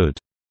priesthood.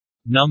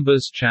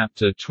 Numbers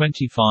chapter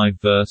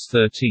 25 verse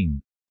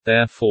 13.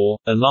 Therefore,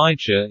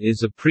 Elijah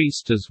is a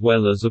priest as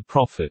well as a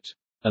prophet.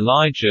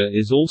 Elijah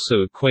is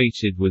also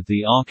equated with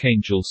the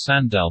archangel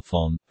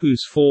Sandalphon,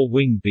 whose 4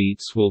 wing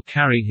beats will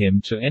carry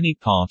him to any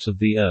part of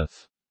the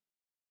earth.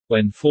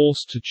 When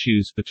forced to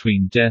choose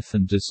between death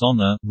and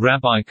dishonor,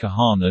 Rabbi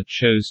Kahana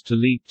chose to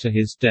leap to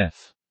his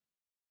death.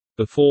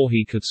 Before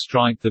he could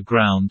strike the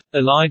ground,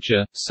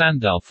 Elijah,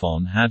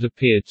 Sandalphon had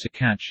appeared to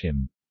catch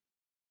him.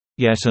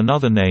 Yet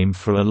another name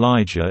for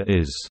Elijah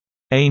is,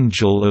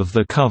 "Angel of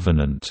the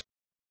Covenant."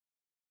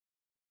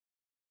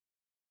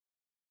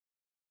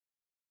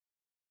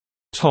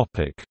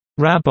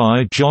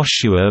 Rabbi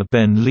Joshua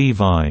ben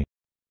Levi.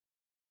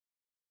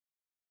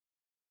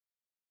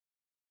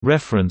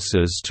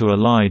 References to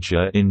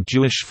Elijah in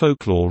Jewish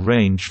folklore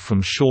range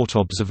from short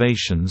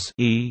observations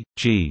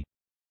e.g.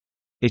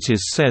 It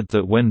is said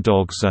that when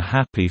dogs are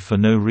happy for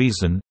no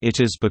reason, it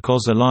is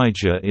because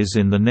Elijah is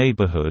in the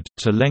neighborhood,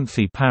 to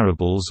lengthy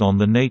parables on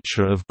the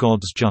nature of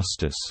God's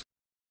justice.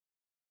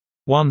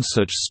 One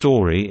such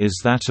story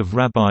is that of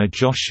Rabbi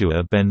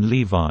Joshua ben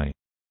Levi.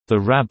 The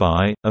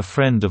rabbi, a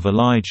friend of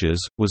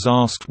Elijah's, was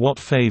asked what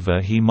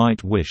favor he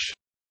might wish.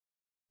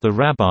 The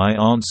rabbi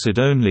answered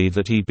only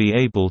that he be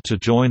able to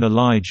join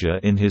Elijah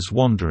in his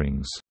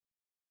wanderings.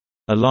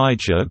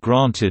 Elijah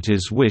granted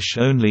his wish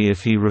only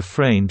if he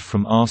refrained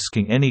from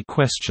asking any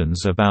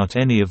questions about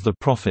any of the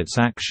prophet's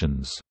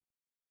actions.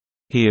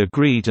 He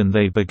agreed and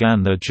they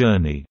began their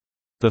journey.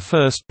 The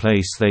first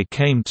place they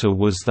came to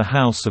was the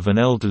house of an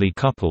elderly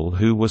couple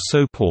who were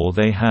so poor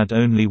they had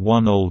only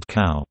one old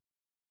cow.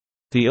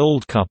 The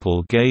old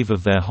couple gave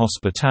of their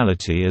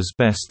hospitality as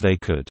best they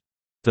could.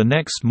 The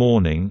next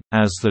morning,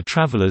 as the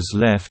travelers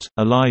left,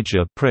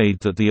 Elijah prayed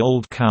that the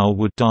old cow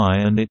would die,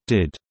 and it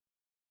did.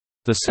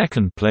 The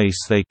second place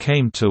they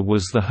came to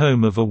was the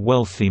home of a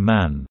wealthy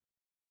man.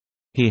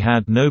 He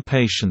had no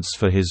patience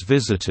for his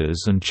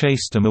visitors and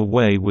chased them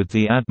away with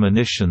the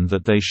admonition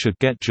that they should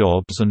get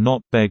jobs and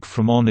not beg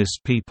from honest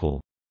people.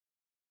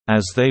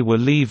 As they were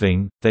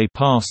leaving, they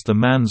passed the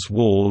man's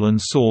wall and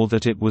saw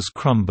that it was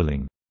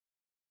crumbling.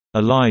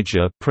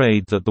 Elijah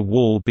prayed that the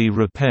wall be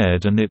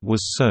repaired, and it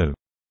was so.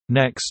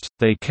 Next,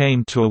 they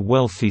came to a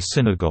wealthy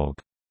synagogue.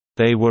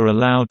 They were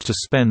allowed to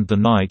spend the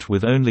night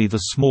with only the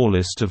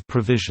smallest of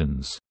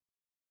provisions.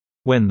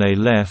 When they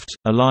left,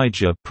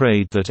 Elijah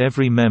prayed that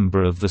every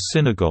member of the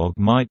synagogue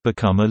might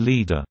become a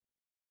leader.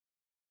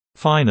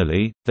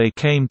 Finally, they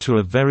came to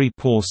a very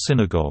poor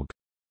synagogue.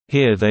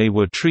 Here they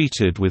were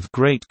treated with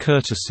great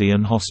courtesy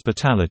and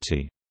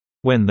hospitality.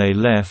 When they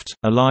left,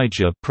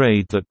 Elijah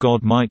prayed that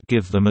God might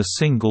give them a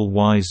single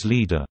wise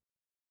leader.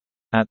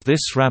 At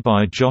this,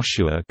 Rabbi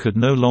Joshua could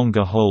no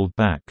longer hold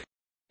back.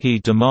 He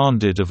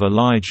demanded of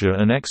Elijah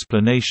an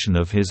explanation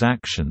of his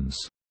actions.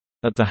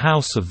 At the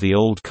house of the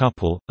old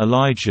couple,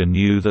 Elijah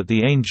knew that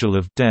the angel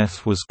of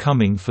death was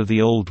coming for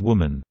the old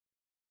woman.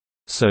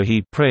 So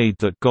he prayed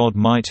that God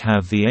might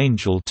have the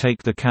angel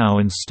take the cow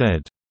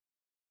instead.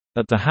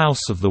 At the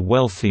house of the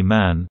wealthy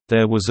man,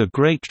 there was a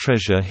great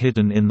treasure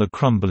hidden in the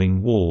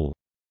crumbling wall.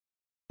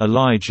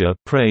 Elijah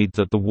prayed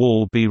that the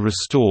wall be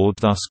restored,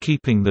 thus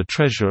keeping the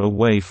treasure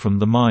away from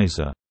the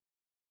miser.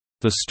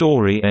 The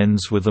story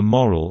ends with a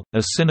moral: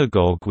 a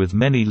synagogue with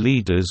many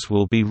leaders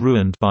will be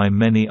ruined by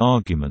many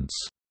arguments.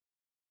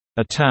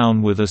 A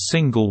town with a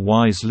single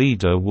wise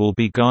leader will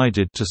be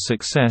guided to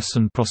success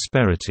and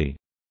prosperity.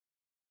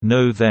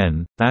 Know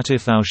then, that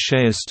if thou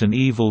shayest an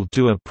evil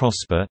doer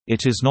prosper,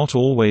 it is not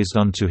always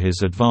unto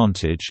his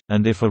advantage,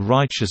 and if a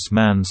righteous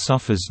man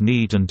suffers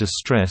need and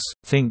distress,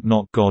 think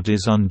not God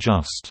is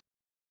unjust.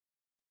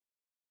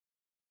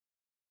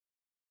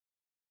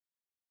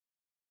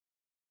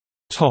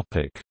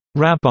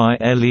 Rabbi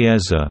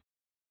Eliezer.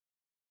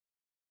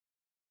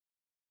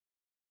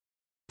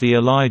 The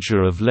Elijah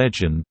of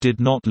legend did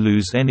not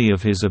lose any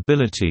of his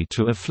ability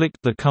to afflict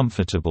the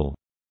comfortable.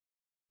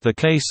 The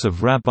case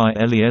of Rabbi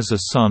Eliezer,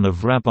 son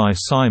of Rabbi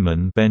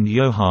Simon ben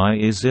Yohai,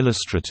 is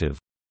illustrative.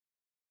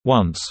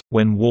 Once,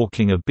 when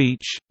walking a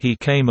beach, he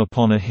came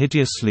upon a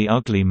hideously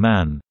ugly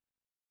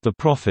man—the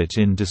prophet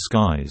in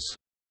disguise.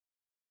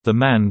 The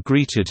man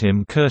greeted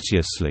him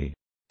courteously,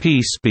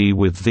 "Peace be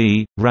with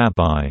thee,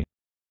 Rabbi."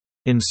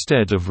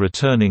 Instead of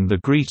returning the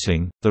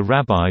greeting, the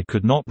rabbi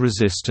could not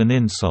resist an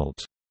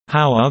insult.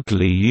 "How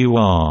ugly you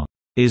are!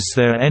 Is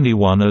there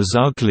anyone as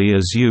ugly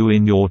as you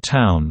in your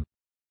town?"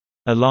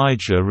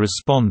 Elijah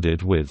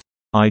responded with,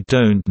 "I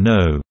don't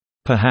know.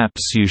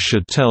 Perhaps you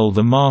should tell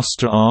the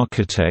master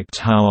architect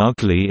how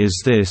ugly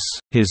is this,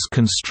 his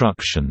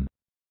construction."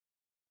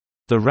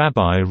 The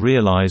rabbi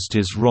realized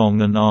his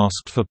wrong and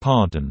asked for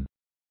pardon.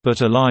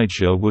 But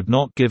Elijah would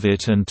not give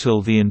it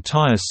until the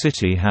entire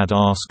city had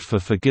asked for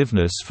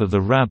forgiveness for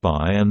the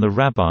rabbi, and the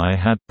rabbi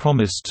had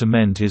promised to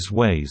mend his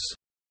ways.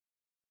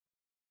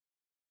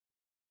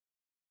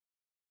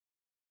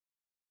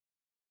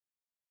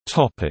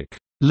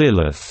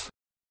 Lilith.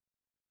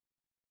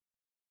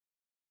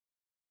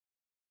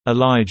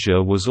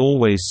 Elijah was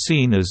always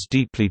seen as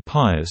deeply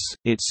pious.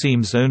 It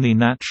seems only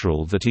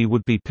natural that he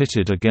would be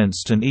pitted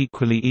against an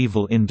equally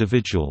evil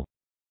individual.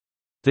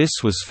 This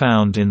was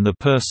found in the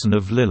person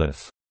of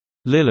Lilith.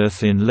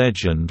 Lilith in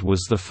legend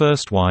was the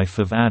first wife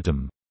of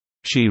Adam.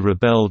 She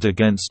rebelled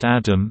against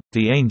Adam,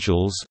 the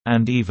angels,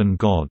 and even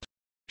God.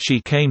 She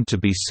came to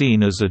be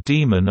seen as a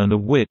demon and a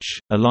witch.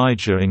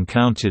 Elijah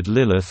encountered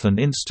Lilith and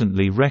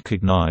instantly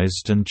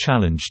recognized and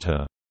challenged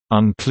her.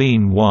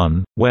 "Unclean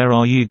one, where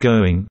are you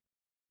going?"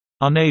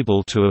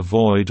 Unable to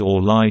avoid or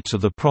lie to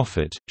the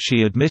prophet,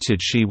 she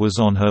admitted she was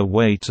on her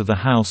way to the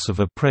house of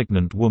a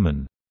pregnant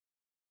woman.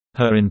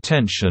 Her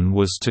intention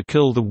was to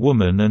kill the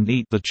woman and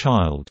eat the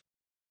child.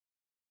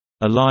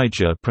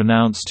 Elijah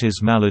pronounced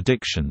his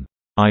malediction,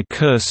 "I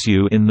curse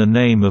you in the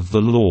name of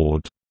the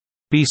Lord.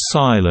 Be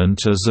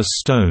silent as a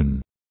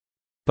stone."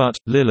 But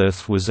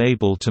Lilith was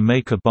able to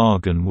make a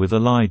bargain with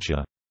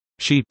Elijah.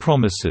 She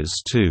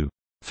promises to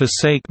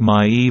forsake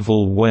my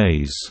evil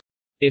ways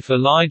if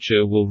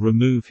Elijah will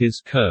remove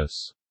his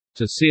curse.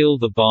 To seal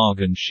the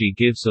bargain, she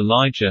gives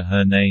Elijah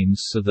her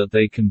names so that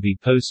they can be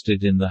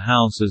posted in the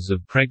houses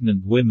of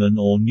pregnant women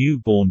or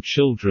newborn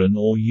children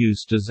or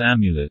used as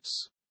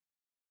amulets.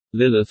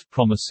 Lilith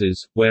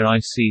promises, "Where I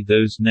see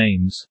those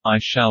names, I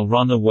shall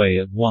run away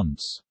at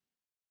once.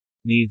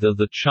 Neither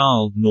the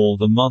child nor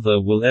the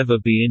mother will ever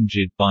be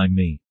injured by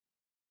me."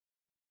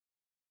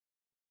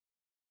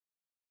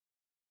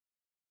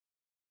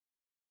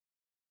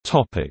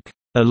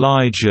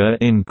 Elijah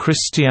in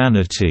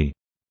Christianity.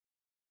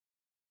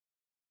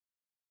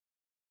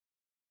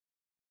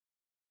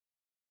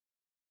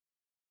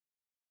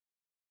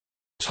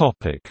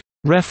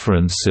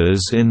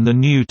 References in the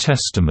New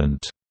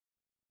Testament.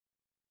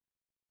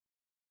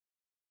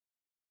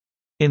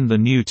 In the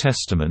New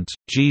Testament,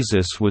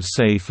 Jesus would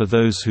say for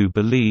those who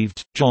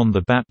believed, John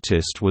the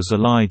Baptist was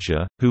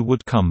Elijah, who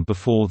would come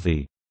before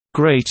the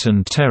great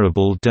and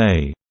terrible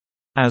day,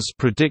 as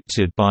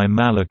predicted by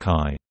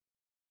Malachi.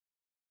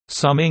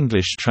 Some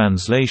English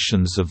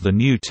translations of the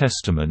New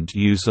Testament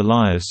use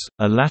Elias,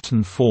 a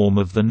Latin form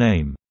of the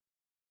name.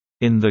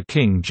 In the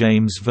King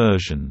James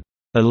Version,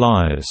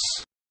 Elias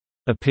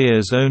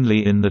appears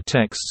only in the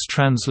texts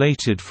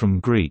translated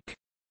from Greek.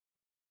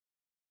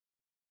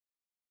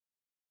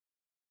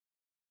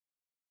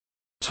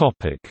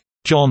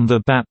 John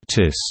the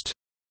Baptist.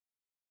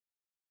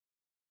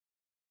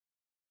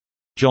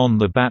 John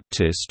the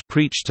Baptist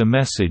preached a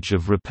message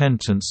of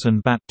repentance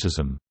and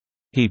baptism.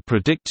 He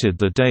predicted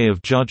the day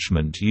of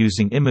judgment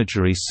using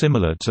imagery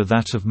similar to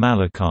that of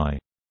Malachi.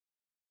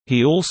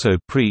 He also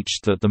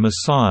preached that the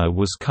Messiah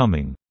was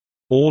coming.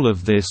 All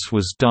of this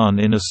was done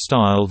in a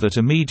style that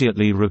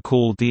immediately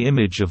recalled the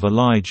image of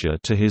Elijah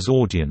to his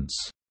audience.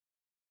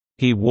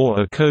 He wore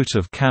a coat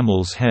of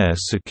camel's hair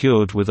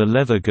secured with a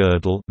leather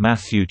girdle,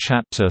 Matthew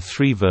chapter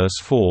 3 verse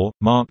 4,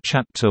 Mark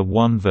chapter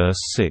 1 verse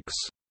 6.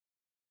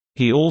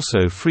 He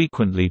also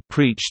frequently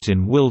preached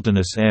in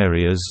wilderness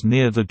areas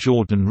near the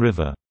Jordan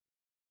River.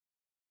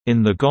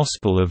 In the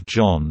Gospel of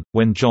John,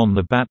 when John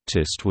the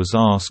Baptist was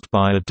asked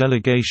by a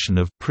delegation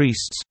of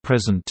priests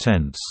present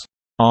tense,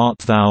 "Art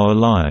thou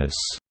Elias?"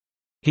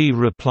 he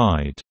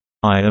replied,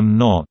 "I am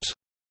not."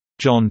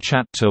 John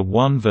chapter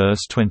 1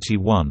 verse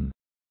 21.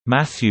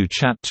 Matthew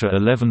chapter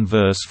 11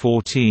 verse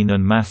 14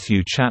 and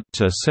Matthew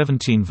chapter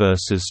 17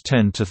 verses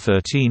 10 to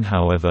 13,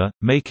 however,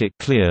 make it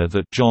clear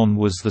that John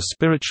was the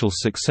spiritual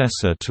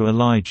successor to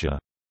Elijah.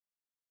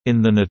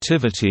 In the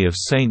Nativity of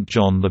Saint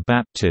John the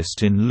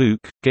Baptist in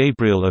Luke,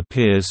 Gabriel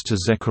appears to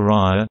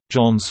Zechariah,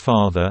 John's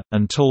father,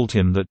 and told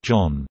him that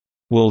John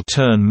will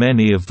turn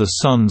many of the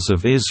sons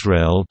of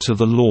Israel to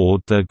the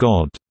Lord their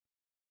God,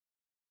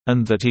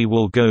 and that he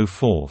will go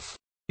forth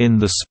in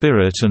the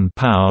spirit and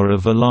power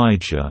of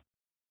Elijah.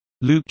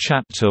 Luke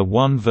chapter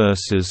 1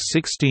 verses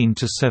 16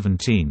 to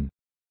 17.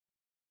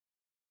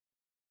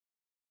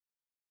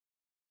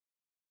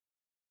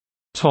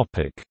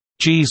 Topic: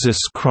 Jesus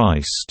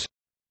Christ.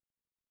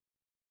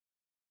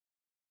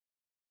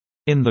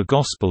 In the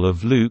Gospel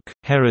of Luke,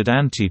 Herod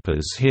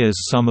Antipas hears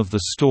some of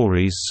the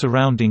stories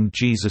surrounding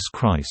Jesus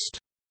Christ.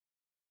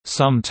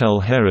 Some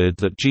tell Herod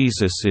that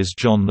Jesus is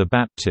John the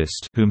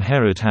Baptist, whom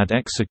Herod had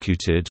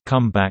executed,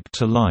 come back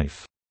to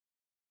life.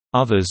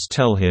 Others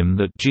tell him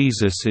that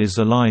Jesus is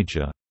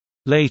Elijah.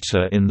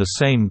 Later in the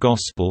same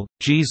Gospel,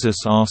 Jesus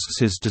asks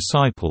his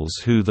disciples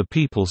who the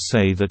people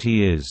say that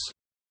he is.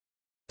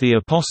 The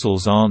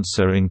apostles'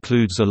 answer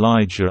includes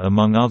Elijah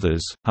among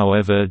others.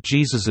 However,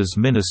 Jesus's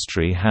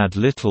ministry had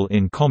little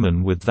in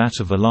common with that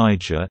of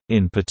Elijah.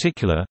 In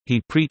particular,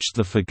 he preached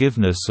the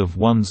forgiveness of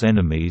one's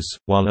enemies,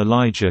 while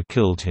Elijah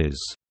killed his.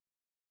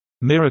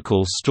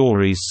 Miracle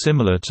stories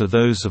similar to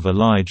those of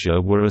Elijah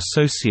were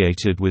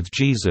associated with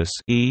Jesus,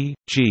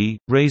 e.g.,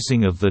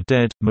 raising of the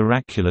dead,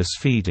 miraculous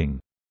feeding.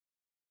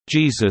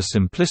 Jesus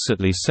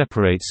implicitly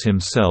separates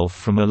himself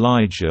from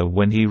Elijah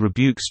when he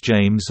rebukes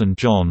James and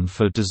John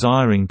for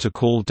desiring to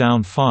call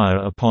down fire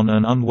upon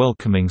an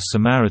unwelcoming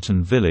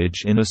Samaritan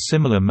village in a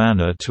similar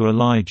manner to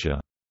Elijah.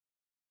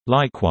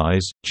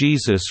 Likewise,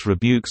 Jesus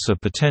rebukes a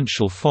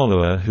potential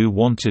follower who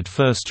wanted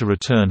first to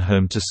return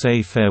home to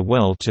say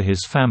farewell to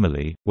his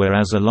family,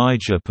 whereas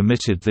Elijah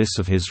permitted this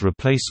of his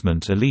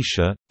replacement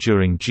Elisha.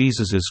 During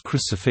Jesus's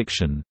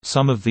crucifixion,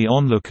 some of the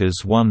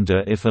onlookers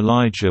wonder if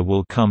Elijah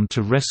will come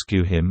to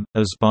rescue him,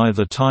 as by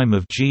the time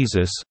of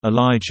Jesus,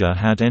 Elijah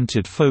had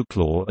entered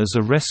folklore as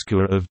a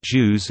rescuer of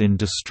Jews in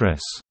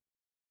distress.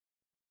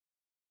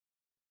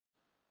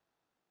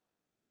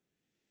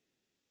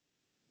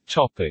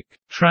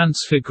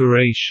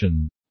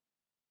 Transfiguration.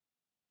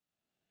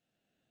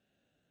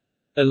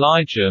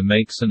 Elijah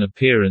makes an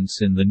appearance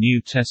in the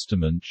New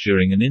Testament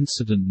during an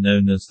incident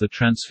known as the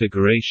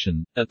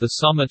Transfiguration. At the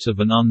summit of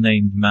an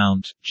unnamed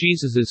mount,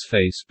 Jesus's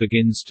face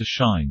begins to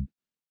shine.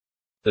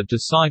 The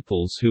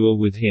disciples who are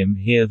with him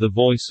hear the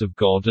voice of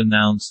God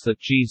announce that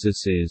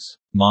Jesus is,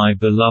 "my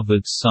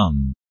beloved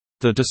Son,"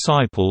 The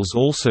disciples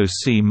also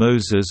see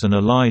Moses and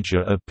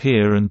Elijah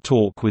appear and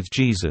talk with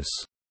Jesus.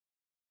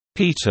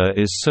 Peter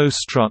is so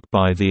struck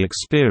by the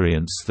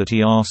experience that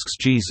he asks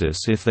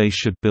Jesus if they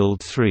should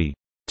build 3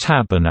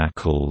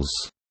 tabernacles,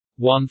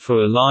 one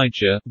for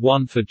Elijah,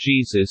 one for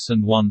Jesus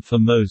and one for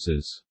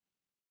Moses.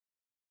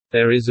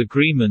 There is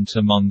agreement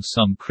among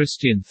some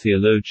Christian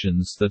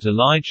theologians that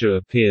Elijah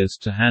appears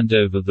to hand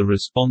over the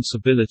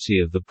responsibility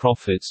of the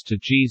prophets to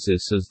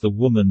Jesus, as the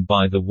woman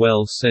by the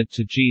well said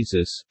to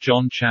Jesus,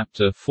 John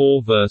chapter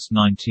 4 verse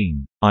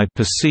 19, "I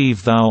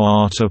perceive thou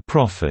art a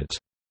prophet."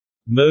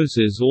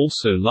 Moses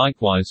also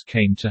likewise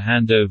came to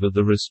hand over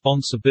the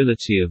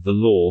responsibility of the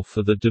law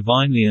for the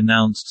divinely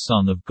announced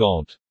Son of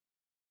God.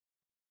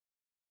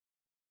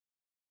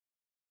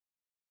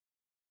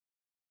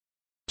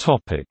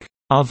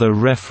 Other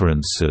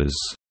references.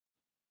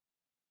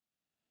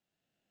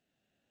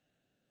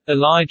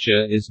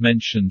 Elijah is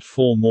mentioned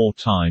 4 more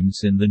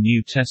times in the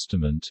New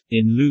Testament,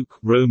 in Luke,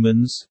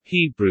 Romans,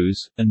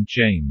 Hebrews, and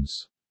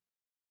James.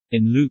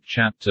 In Luke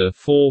chapter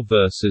 4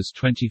 verses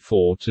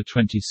 24 to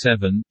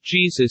 27,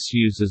 Jesus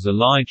uses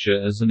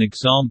Elijah as an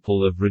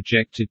example of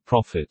rejected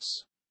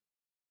prophets.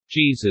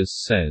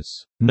 Jesus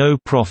says, "No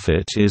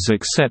prophet is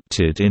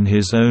accepted in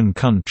his own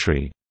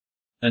country,"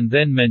 and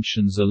then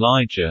mentions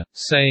Elijah,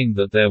 saying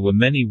that there were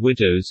many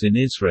widows in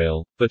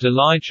Israel, but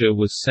Elijah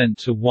was sent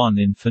to one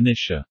in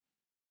Phoenicia.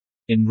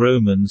 In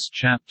Romans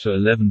chapter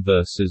 11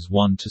 verses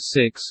 1 to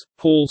 6,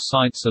 Paul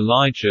cites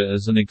Elijah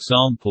as an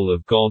example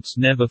of God's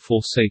never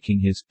forsaking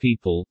his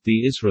people,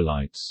 the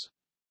Israelites.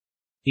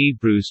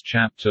 Hebrews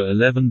chapter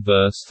 11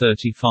 verse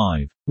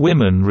 35,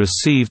 "Women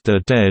received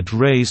their dead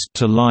raised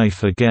to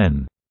life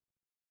again,"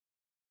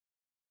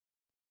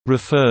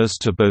 refers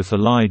to both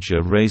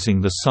Elijah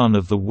raising the son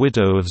of the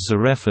widow of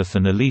Zarephath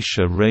and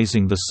Elisha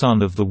raising the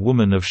son of the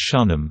woman of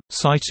Shunem,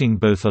 citing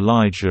both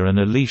Elijah and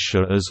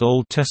Elisha as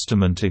Old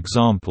Testament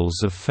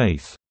examples of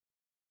faith.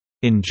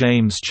 In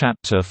James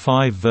chapter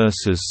 5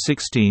 verses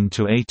 16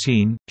 to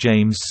 18,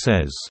 James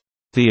says,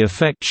 "The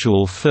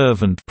effectual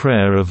fervent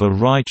prayer of a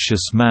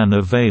righteous man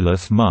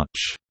availeth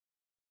much,"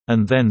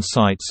 and then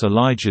cites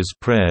Elijah's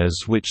prayers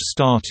which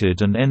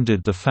started and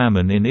ended the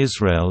famine in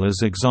Israel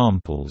as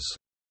examples.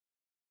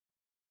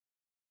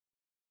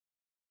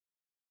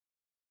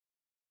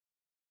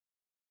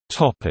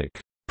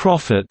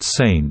 Prophet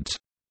saint.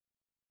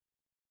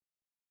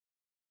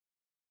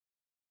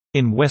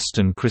 In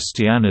Western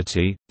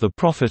Christianity, the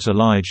prophet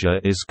Elijah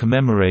is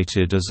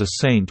commemorated as a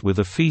saint with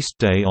a feast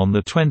day on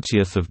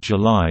 20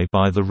 July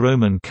by the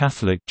Roman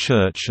Catholic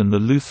Church and the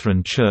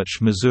Lutheran Church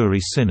Missouri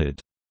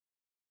Synod.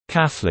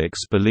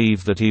 Catholics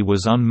believe that he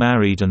was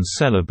unmarried and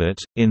celibate.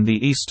 In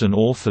the Eastern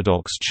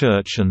Orthodox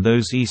Church and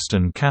those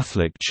Eastern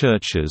Catholic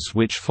churches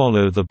which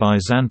follow the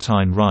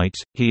Byzantine Rite,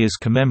 he is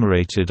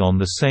commemorated on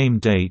the same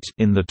date.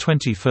 In the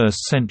 21st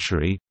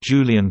century,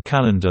 Julian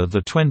calendar,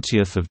 the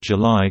 20th of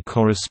July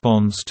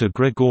corresponds to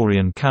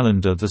Gregorian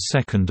calendar, the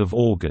 2nd of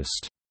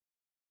August.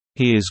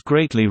 He is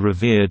greatly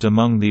revered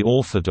among the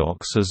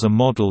Orthodox as a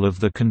model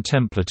of the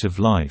contemplative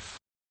life.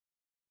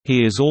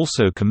 He is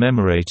also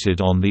commemorated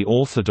on the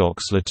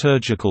Orthodox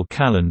liturgical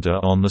calendar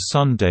on the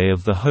Sunday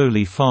of the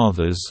Holy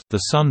Fathers, the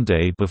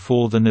Sunday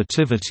before the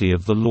Nativity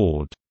of the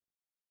Lord.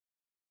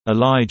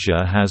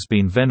 Elijah has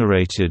been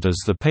venerated as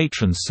the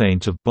patron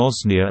saint of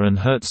Bosnia and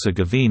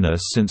Herzegovina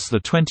since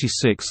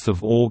 26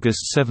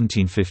 August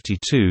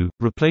 1752,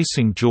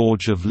 replacing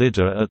George of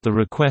Lida at the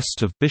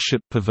request of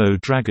Bishop Pavo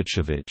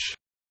Dragicevic.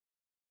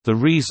 The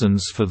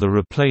reasons for the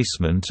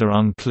replacement are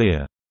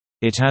unclear.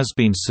 It has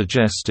been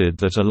suggested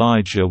that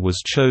Elijah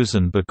was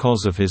chosen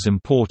because of his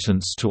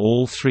importance to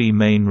all 3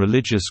 main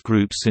religious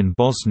groups in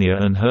Bosnia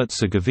and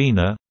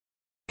Herzegovina: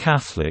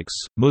 Catholics,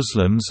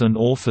 Muslims and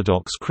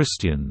Orthodox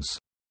Christians.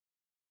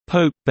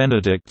 Pope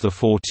Benedict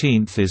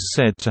XIV is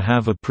said to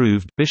have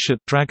approved Bishop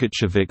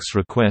Dragicevic's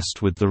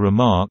request with the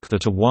remark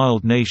that a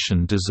wild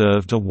nation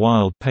deserved a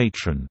wild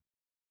patron.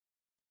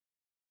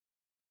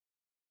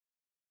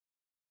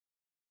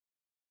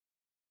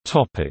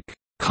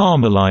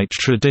 Carmelite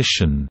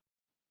tradition.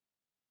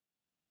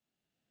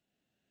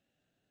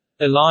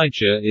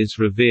 Elijah is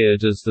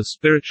revered as the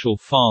spiritual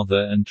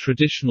father and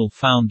traditional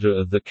founder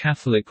of the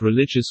Catholic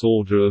religious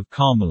order of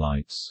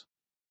Carmelites.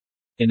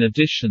 In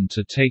addition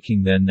to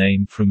taking their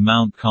name from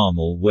Mount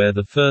Carmel where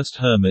the first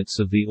hermits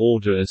of the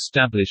order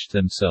established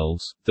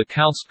themselves, the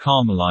Calced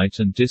Carmelite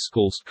and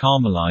Discalced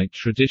Carmelite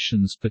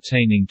traditions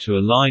pertaining to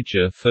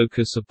Elijah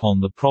focus upon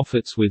the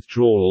prophet's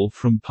withdrawal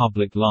from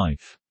public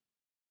life.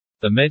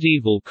 The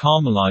medieval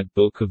Carmelite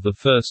Book of the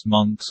First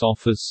Monks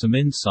offers some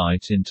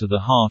insight into the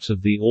heart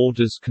of the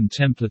order's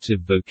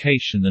contemplative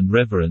vocation and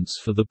reverence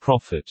for the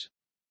prophet.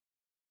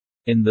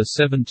 In the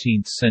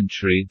 17th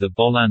century, the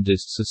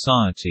Bollandist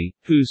Society,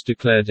 whose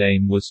declared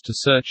aim was to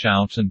search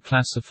out and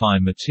classify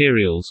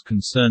materials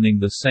concerning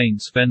the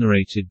saints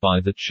venerated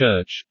by the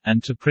Church,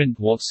 and to print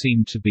what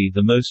seemed to be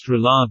the most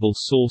reliable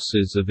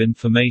sources of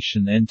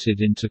information, entered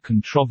into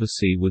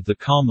controversy with the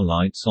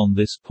Carmelites on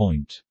this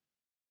point.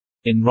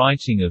 In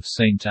writing of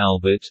Saint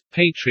Albert,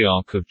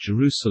 Patriarch of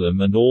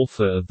Jerusalem and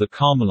author of the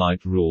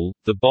Carmelite rule,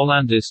 the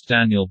Bollandist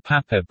Daniel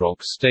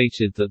Papebrock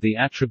stated that the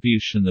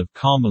attribution of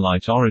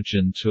Carmelite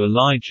origin to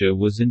Elijah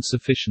was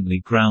insufficiently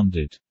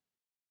grounded.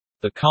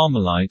 The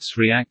Carmelites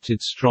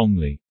reacted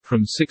strongly.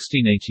 From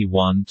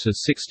 1681 to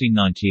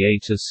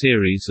 1698 a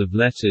series of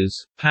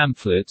letters,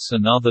 pamphlets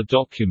and other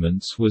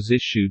documents was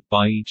issued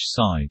by each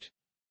side.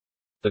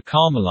 The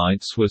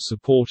Carmelites were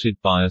supported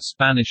by a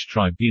Spanish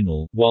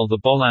tribunal, while the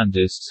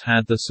Bollandists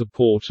had the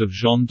support of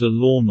Jean de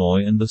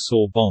Launay and the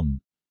Sorbonne.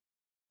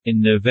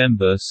 In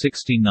November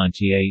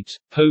 1698,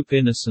 Pope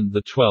Innocent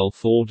XII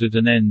ordered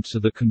an end to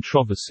the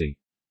controversy.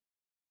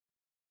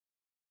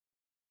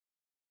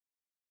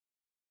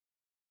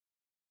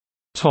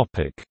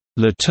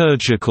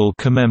 Liturgical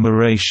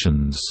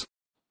commemorations.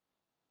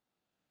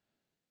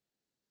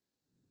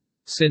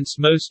 Since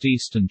most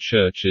Eastern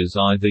churches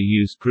either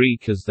use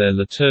Greek as their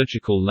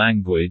liturgical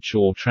language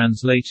or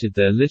translated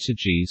their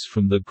liturgies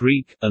from the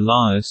Greek,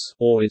 Elias,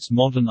 or its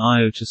modern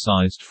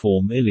ioticized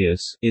form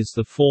Ilias, is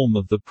the form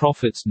of the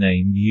prophet's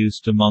name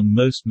used among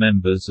most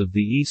members of the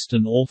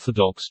Eastern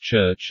Orthodox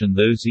Church and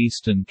those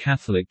Eastern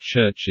Catholic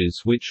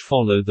churches which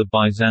follow the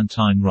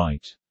Byzantine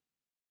Rite.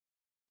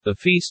 The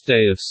feast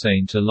day of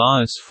Saint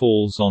Elias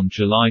falls on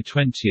July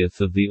 20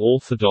 of the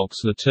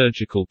Orthodox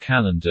liturgical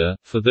calendar.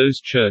 For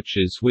those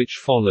churches which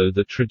follow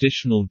the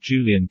traditional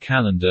Julian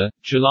calendar,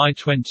 July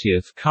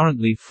 20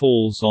 currently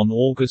falls on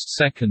August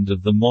 2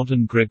 of the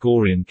modern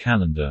Gregorian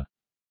calendar.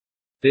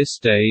 This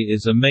day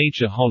is a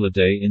major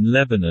holiday in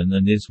Lebanon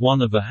and is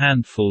one of a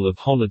handful of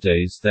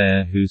holidays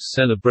there whose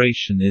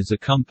celebration is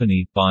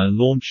accompanied by a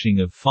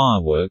launching of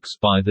fireworks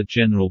by the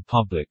general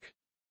public.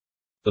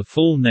 The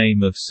full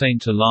name of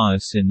Saint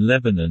Elias in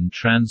Lebanon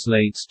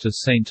translates to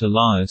Saint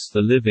Elias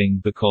the Living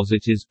because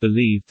it is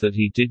believed that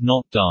he did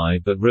not die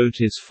but rode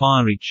his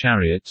fiery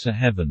chariot to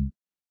heaven.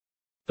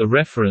 The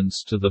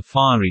reference to the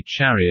fiery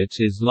chariot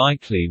is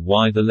likely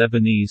why the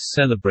Lebanese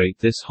celebrate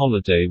this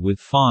holiday with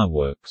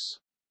fireworks.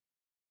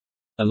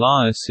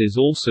 Elias is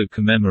also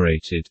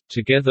commemorated,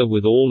 together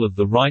with all of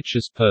the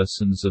righteous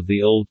persons of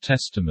the Old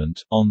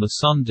Testament, on the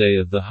Sunday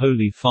of the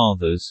Holy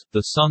Fathers,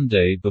 the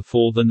Sunday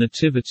before the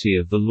Nativity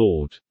of the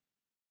Lord.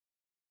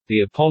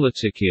 The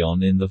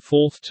Apollytikion in the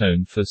fourth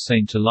tone for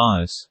Saint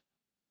Elias.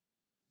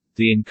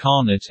 The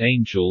incarnate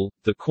angel,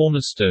 the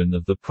cornerstone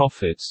of the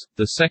prophets,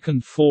 the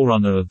second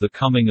forerunner of the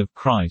coming of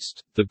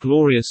Christ, the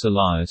glorious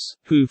Elias,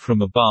 who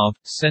from above,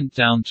 sent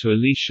down to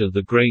Elisha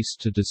the grace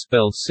to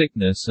dispel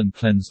sickness and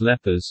cleanse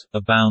lepers,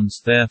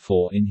 abounds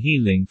therefore in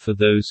healing for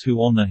those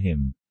who honor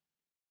him.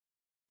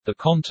 The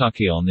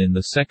Kontakion in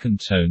the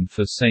second tone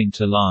for Saint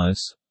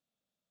Elias.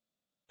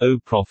 O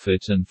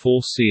prophet and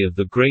foreseer of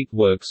the great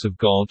works of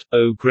God,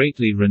 O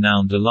greatly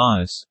renowned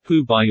Elias,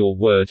 who by your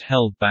word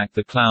held back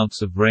the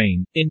clouds of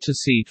rain,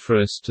 intercede for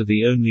us to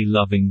the only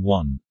loving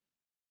one.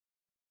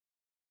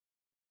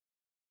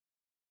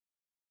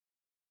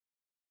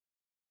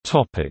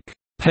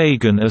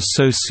 Pagan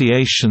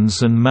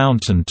associations and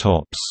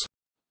mountaintops.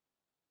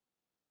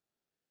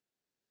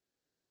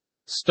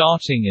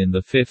 Starting in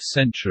the 5th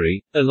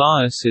century,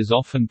 Elias is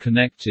often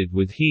connected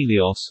with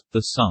Helios, the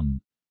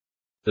sun.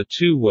 The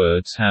two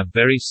words have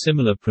very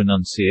similar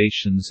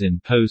pronunciations in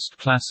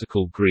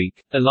post-classical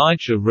Greek.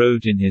 Elijah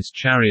rode in his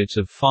chariot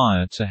of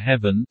fire to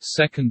heaven,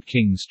 2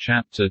 Kings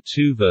chapter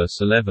 2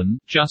 verse 11,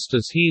 just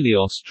as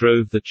Helios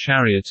drove the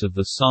chariot of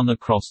the sun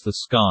across the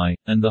sky,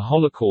 and the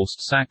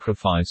Holocaust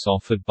sacrifice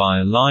offered by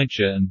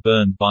Elijah and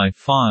burned by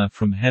fire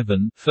from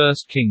heaven, 1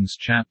 Kings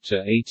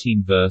chapter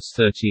 18 verse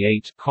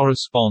 38,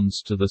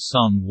 corresponds to the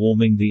sun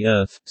warming the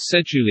earth.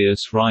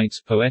 Sedulius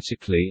writes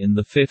poetically in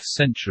the 5th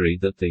century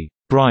that the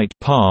bright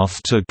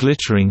path to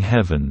glittering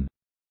heaven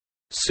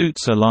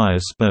suits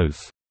Elias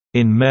both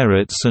in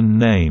merits and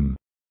name,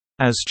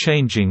 as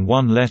changing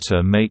one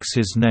letter makes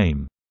his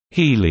name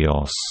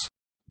Helios,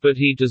 but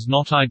he does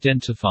not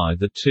identify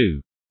the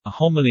two. A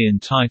homily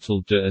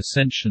entitled De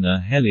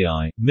Ascensione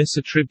Helii,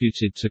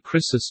 misattributed to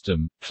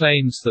Chrysostom,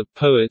 claims that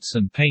poets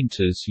and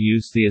painters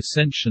use the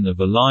ascension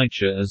of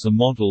Elijah as a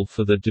model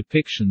for the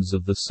depictions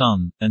of the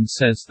sun, and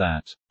says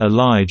that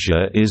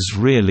Elijah is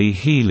really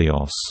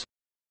Helios.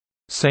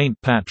 Saint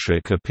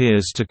Patrick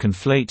appears to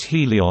conflate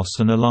Helios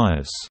and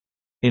Elias.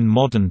 In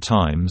modern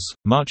times,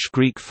 much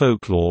Greek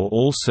folklore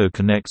also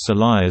connects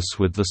Elias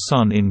with the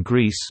sun in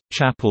Greece.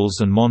 Chapels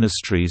and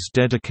monasteries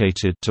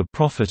dedicated to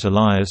Prophet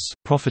Elias,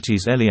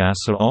 Prophetes Elias,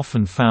 are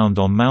often found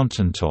on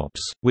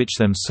mountaintops, which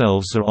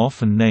themselves are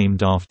often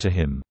named after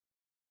him.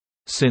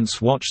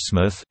 Since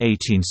Watchsmith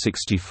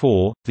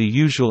 1864, the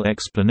usual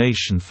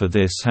explanation for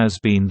this has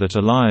been that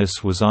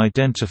Elias was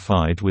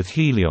identified with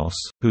Helios,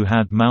 who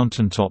had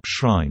mountaintop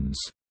shrines.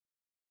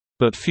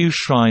 But few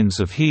shrines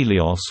of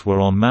Helios were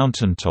on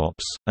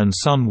mountaintops, and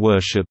sun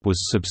worship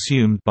was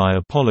subsumed by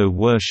Apollo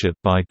worship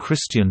by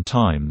Christian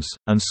times,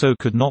 and so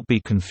could not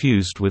be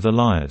confused with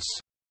Elias.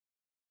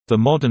 The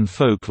modern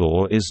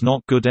folklore is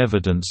not good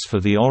evidence for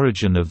the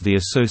origin of the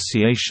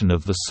association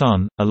of the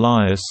sun,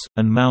 Elias,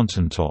 and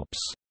mountaintops.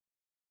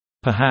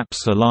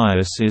 Perhaps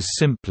Elias is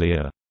simply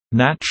a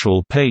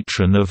natural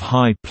patron of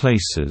high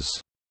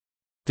places.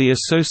 The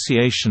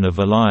association of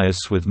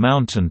Elias with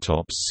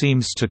mountaintops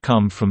seems to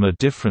come from a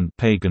different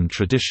pagan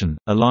tradition.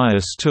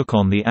 Elias took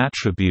on the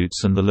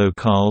attributes and the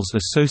locales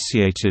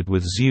associated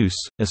with Zeus,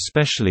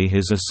 especially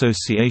his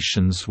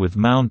associations with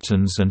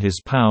mountains and his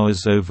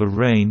powers over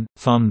rain,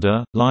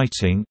 thunder,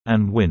 lighting,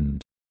 and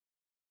wind.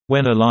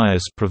 When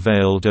Elias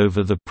prevailed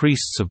over the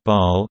priests of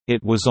Baal,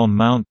 it was on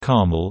Mount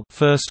Carmel,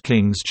 1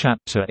 Kings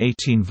chapter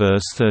 18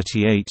 verse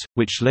 38,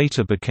 which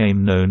later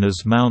became known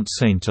as Mount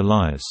Saint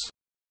Elias.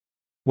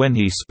 When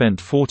he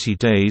spent 40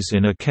 days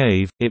in a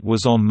cave, it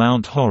was on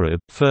Mount Horeb,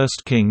 1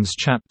 Kings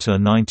chapter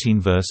 19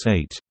 verse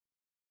 8.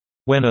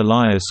 When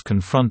Elias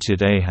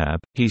confronted Ahab,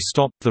 he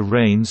stopped the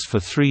rains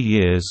for 3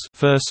 years.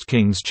 1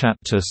 Kings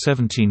chapter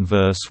 17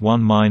 verse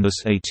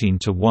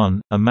 1-18-1.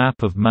 A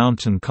map of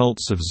mountain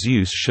cults of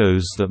Zeus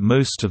shows that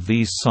most of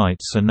these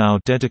sites are now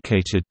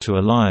dedicated to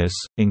Elias,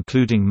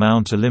 including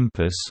Mount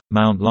Olympus,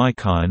 Mount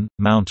Lycaon,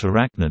 Mount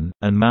Arachnon,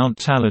 and Mount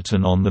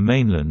Talaton on the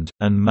mainland,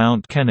 and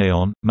Mount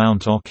Kenaon,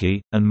 Mount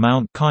Oki, and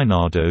Mount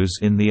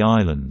Kynados in the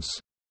islands.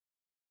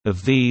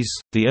 Of these,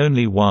 the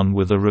only one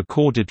with a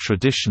recorded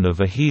tradition of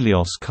a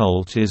Helios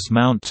cult is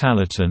Mount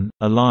Talaton.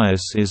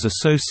 Elias is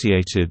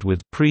associated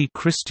with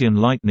pre-Christian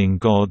lightning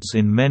gods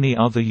in many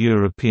other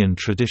European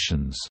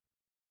traditions.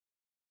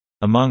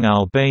 Among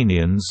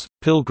Albanians,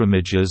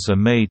 pilgrimages are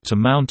made to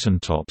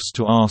mountaintops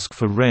to ask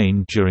for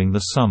rain during the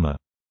summer.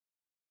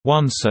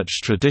 One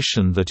such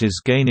tradition that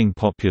is gaining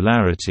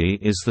popularity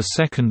is the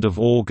 2nd of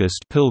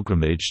August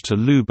pilgrimage to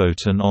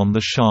Lubotan on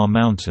the Shah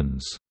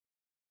Mountains.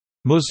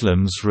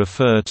 Muslims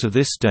refer to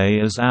this day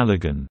as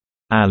Aligan,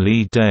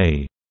 Ali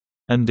Day,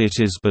 and it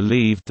is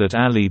believed that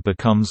Ali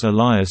becomes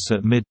Elias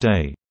at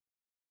midday.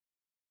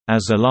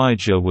 As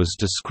Elijah was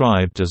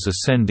described as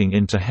ascending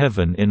into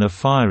heaven in a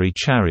fiery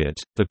chariot,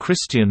 the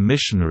Christian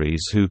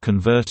missionaries who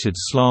converted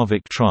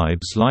Slavic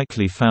tribes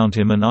likely found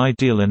him an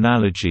ideal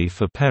analogy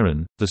for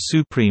Perun, the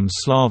supreme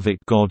Slavic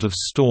god of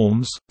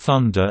storms,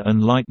 thunder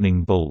and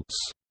lightning bolts.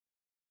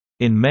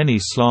 In many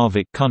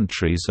Slavic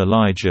countries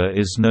Elijah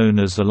is known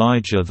as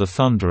Elijah the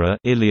Thunderer,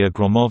 Ilya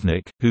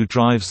Gromovnik, who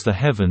drives the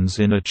heavens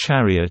in a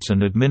chariot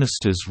and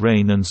administers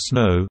rain and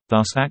snow,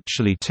 thus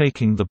actually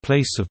taking the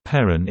place of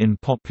Perun in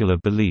popular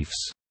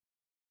beliefs.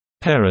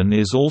 Perun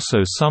is also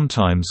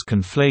sometimes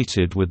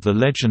conflated with the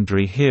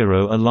legendary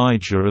hero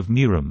Elijah of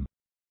Murom.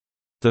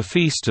 The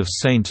feast of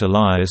Saint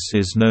Elias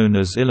is known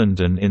as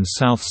Ilandan in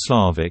South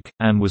Slavic,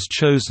 and was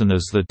chosen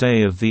as the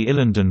day of the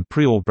Ilandan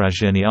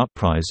Preobrazhenie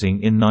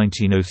uprising in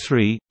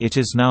 1903. It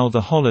is now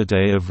the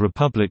holiday of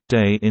Republic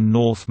Day in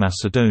North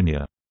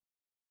Macedonia.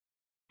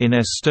 In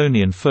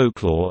Estonian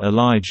folklore,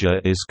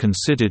 Elijah is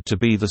considered to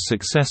be the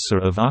successor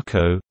of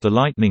Ukko, the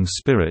lightning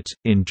spirit.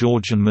 In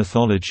Georgian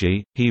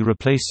mythology, he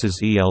replaces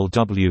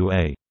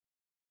Elwa.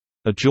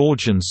 A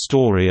Georgian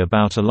story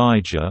about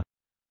Elijah.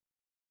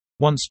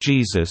 Once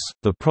Jesus,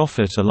 the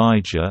prophet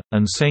Elijah,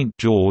 and Saint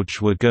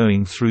George were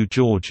going through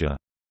Georgia.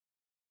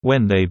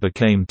 When they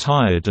became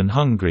tired and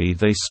hungry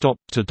they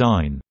stopped to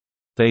dine.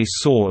 They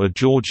saw a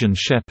Georgian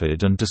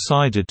shepherd and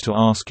decided to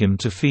ask him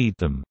to feed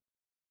them.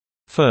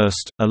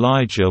 First,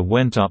 Elijah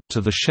went up to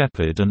the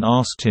shepherd and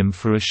asked him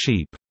for a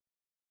sheep.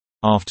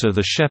 After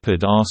the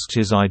shepherd asked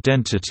his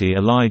identity,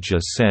 Elijah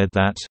said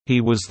that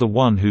he was the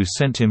one who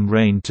sent him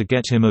rain to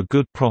get him a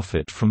good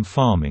profit from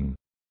farming.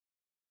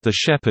 The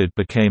shepherd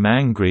became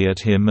angry at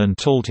him and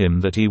told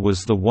him that he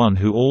was the one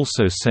who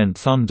also sent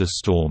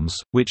thunderstorms,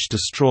 which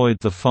destroyed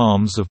the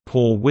farms of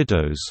poor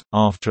widows.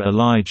 After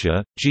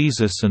Elijah,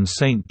 Jesus and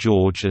Saint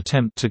George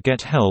attempt to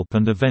get help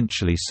and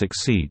eventually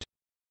succeed.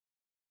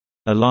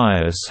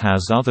 Elias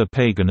has other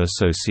pagan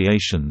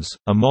associations.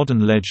 A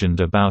modern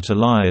legend about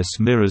Elias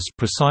mirrors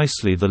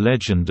precisely the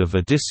legend of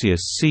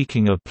Odysseus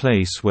seeking a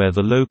place where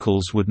the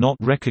locals would not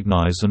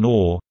recognize an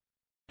ore,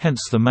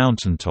 hence the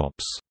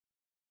mountaintops.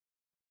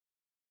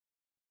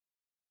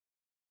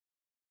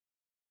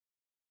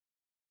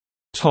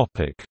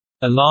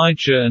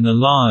 Elijah and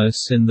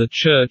Elias in the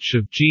Church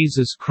of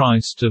Jesus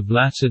Christ of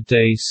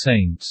Latter-day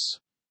Saints.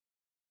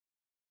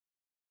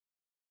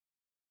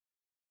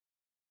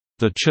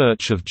 The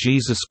Church of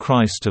Jesus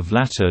Christ of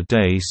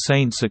Latter-day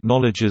Saints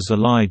acknowledges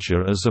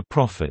Elijah as a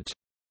prophet.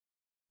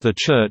 The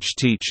Church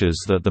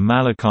teaches that the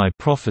Malachi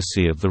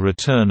prophecy of the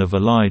return of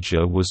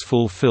Elijah was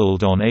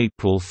fulfilled on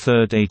April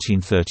 3,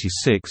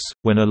 1836,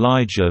 when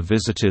Elijah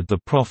visited the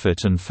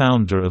prophet and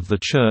founder of the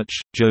Church,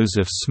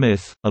 Joseph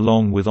Smith,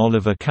 along with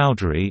Oliver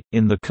Cowdery,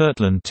 in the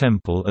Kirtland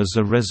Temple as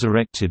a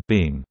resurrected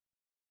being.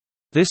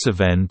 This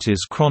event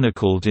is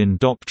chronicled in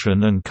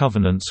Doctrine and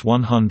Covenants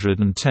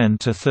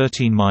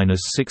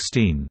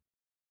 110-13-16.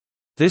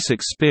 This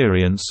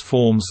experience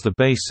forms the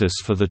basis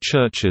for the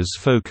Church's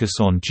focus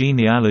on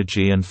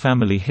genealogy and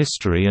family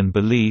history and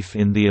belief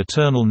in the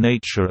eternal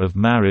nature of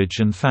marriage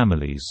and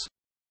families.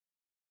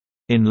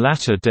 In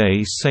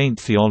Latter-day Saint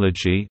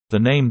theology, the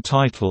name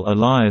title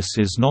Elias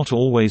is not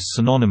always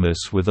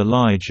synonymous with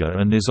Elijah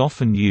and is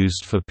often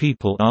used for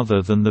people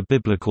other than the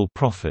biblical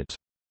prophet.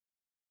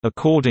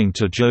 According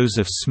to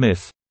Joseph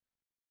Smith,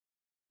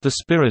 The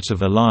spirit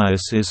of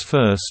Elias is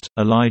first,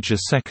 Elijah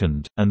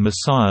second, and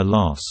Messiah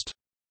last.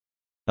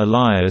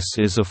 Elias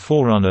is a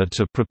forerunner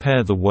to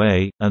prepare the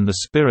way, and the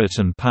spirit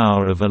and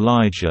power of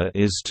Elijah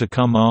is to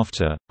come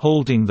after,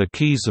 holding the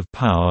keys of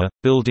power,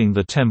 building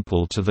the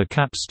temple to the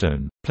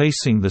capstone,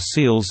 placing the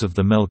seals of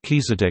the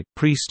Melchizedek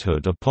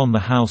priesthood upon the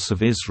house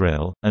of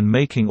Israel, and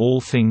making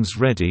all things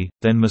ready.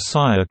 Then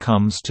Messiah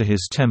comes to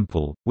his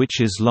temple,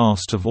 which is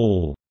last of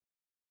all.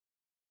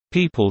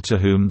 People to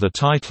whom the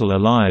title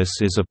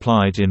Elias is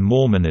applied in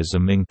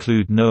Mormonism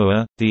include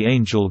Noah, the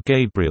angel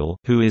Gabriel,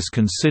 who is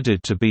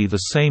considered to be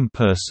the same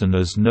person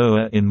as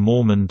Noah in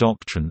Mormon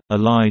doctrine,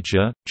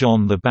 Elijah,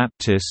 John the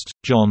Baptist,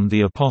 John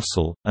the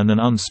Apostle, and an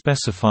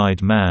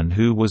unspecified man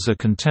who was a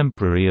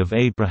contemporary of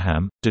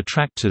Abraham.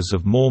 Detractors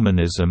of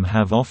Mormonism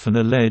have often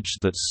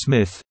alleged that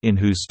Smith, in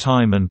whose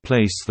time and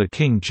place the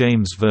King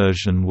James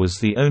Version was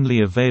the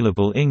only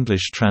available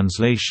English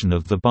translation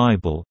of the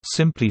Bible,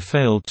 simply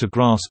failed to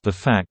grasp the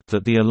fact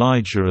that the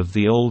Elijah of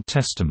the Old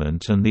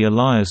Testament and the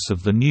Elias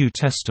of the New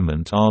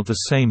Testament are the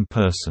same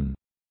person.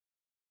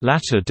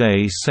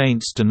 Latter-day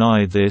Saints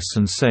deny this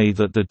and say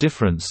that the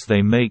difference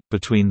they make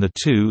between the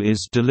two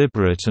is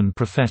deliberate and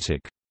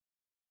prophetic.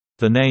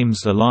 The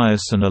names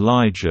Elias and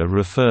Elijah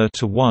refer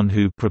to one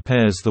who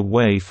prepares the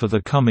way for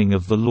the coming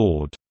of the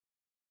Lord.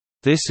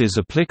 This is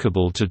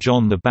applicable to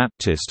John the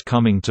Baptist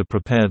coming to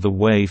prepare the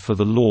way for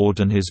the Lord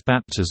and his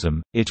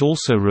baptism. It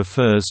also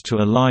refers to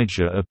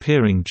Elijah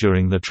appearing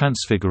during the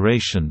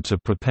Transfiguration to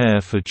prepare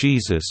for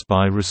Jesus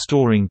by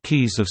restoring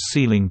keys of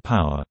sealing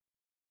power.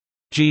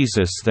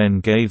 Jesus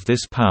then gave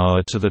this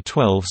power to the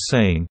 12,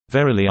 saying,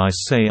 "Verily I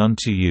say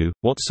unto you,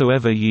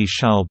 whatsoever ye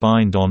shall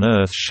bind on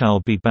earth shall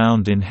be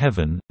bound in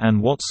heaven,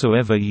 and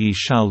whatsoever ye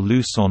shall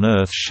loose on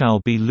earth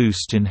shall be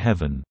loosed in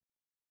heaven."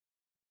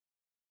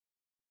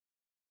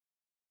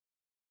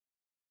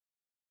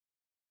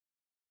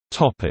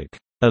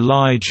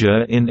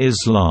 Elijah in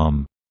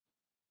Islam.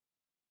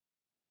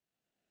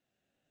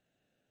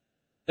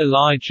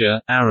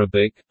 Elijah,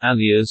 Arabic,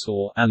 Alias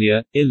or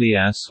Alia,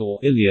 Ilias or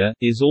Ilya,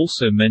 is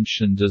also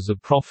mentioned as a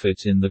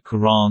prophet in the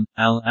Quran,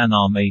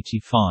 Al-An'am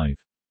 85.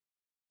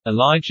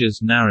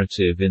 Elijah's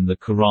narrative in the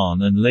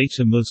Quran and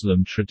later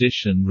Muslim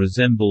tradition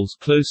resembles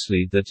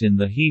closely that in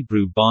the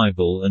Hebrew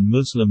Bible, and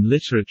Muslim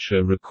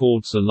literature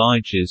records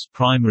Elijah's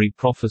primary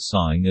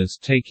prophesying as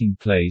taking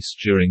place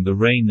during the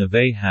reign of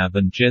Ahab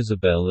and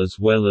Jezebel as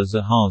well as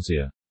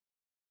Ahaziah.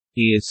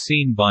 He is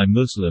seen by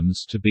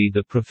Muslims to be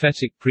the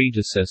prophetic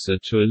predecessor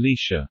to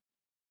Elisha.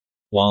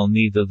 While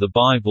neither the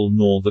Bible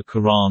nor the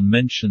Quran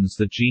mentions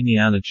the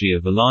genealogy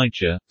of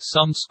Elijah,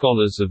 some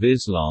scholars of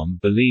Islam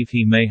believe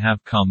he may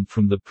have come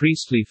from the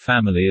priestly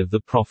family of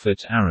the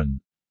prophet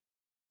Aaron.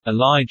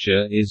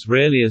 Elijah is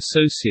rarely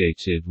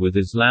associated with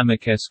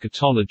Islamic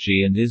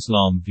eschatology, and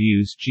Islam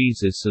views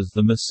Jesus as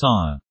the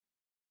Messiah.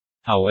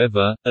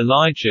 However,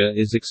 Elijah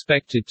is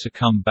expected to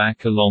come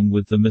back along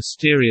with the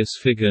mysterious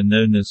figure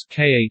known as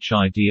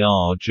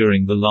Khidr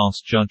during the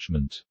Last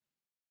Judgment.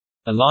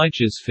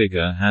 Elijah's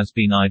figure has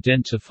been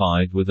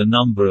identified with a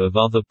number of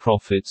other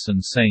prophets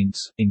and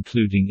saints,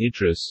 including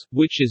Idris,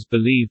 which is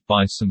believed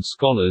by some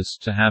scholars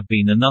to have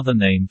been another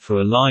name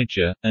for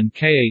Elijah, and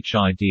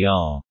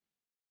Khidr.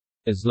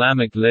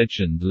 Islamic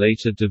legend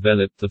later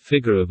developed the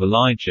figure of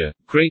Elijah,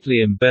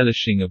 greatly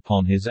embellishing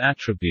upon his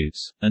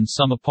attributes, and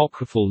some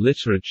apocryphal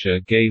literature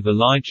gave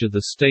Elijah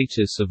the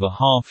status of a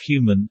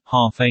half-human,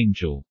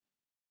 half-angel.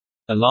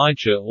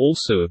 Elijah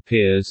also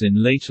appears in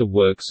later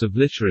works of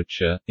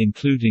literature,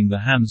 including the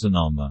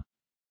Hamzanama.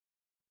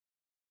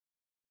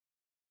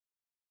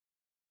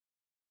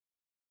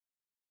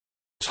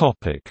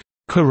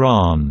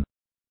 Quran.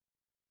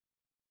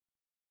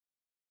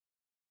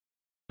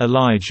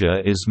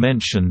 Elijah is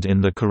mentioned in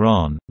the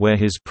Quran, where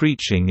his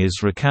preaching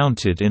is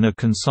recounted in a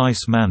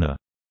concise manner.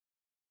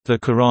 The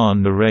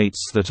Quran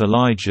narrates that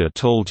Elijah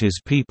told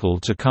his people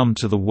to come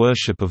to the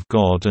worship of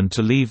God and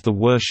to leave the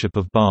worship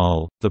of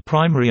Baal, the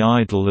primary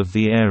idol of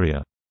the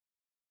area.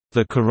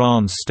 The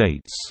Quran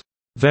states,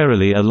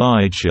 "Verily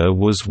Elijah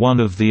was one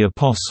of the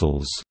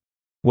apostles.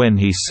 When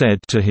he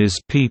said to his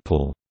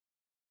people,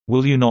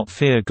 'Will you not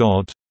fear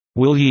God?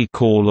 Will ye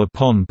call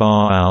upon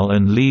Baal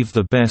and leave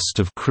the best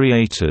of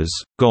creators,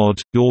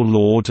 God, your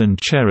Lord and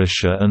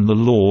Cherisher, and the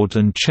Lord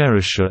and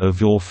Cherisher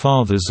of your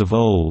fathers of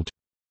old?'"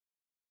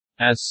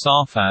 As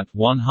Safat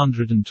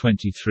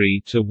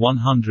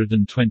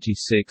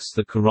 123–126,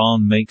 the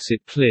Quran makes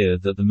it clear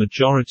that the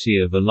majority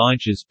of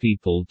Elijah's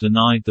people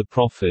denied the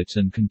prophet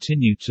and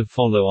continued to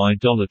follow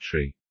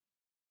idolatry.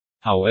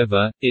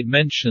 However, it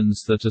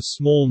mentions that a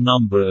small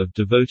number of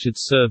devoted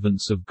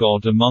servants of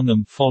God among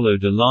them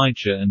followed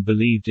Elijah and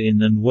believed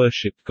in and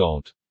worshipped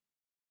God.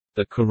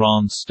 The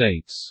Quran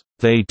states,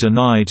 "They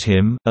denied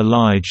him,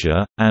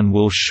 Elijah, and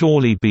will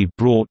surely be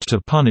brought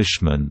to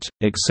punishment,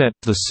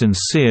 except the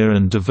sincere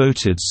and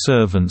devoted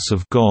servants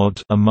of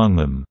God among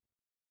them.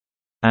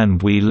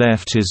 And we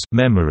left his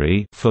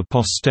memory for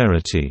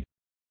posterity."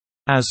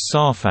 As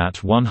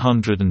Safat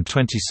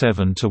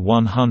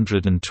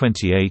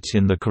 127–128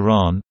 in the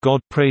Quran,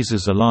 God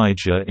praises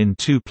Elijah in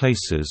two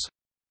places.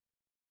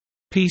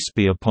 Peace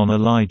be upon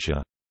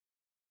Elijah.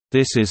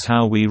 This is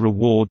how we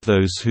reward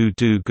those who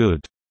do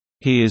good.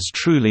 He is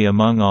truly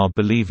among our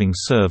believing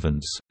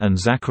servants." And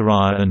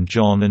Zechariah and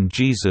John and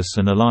Jesus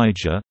and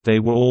Elijah, they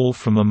were all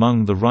from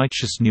among the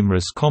righteous.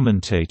 Numerous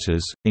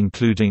commentators,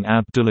 including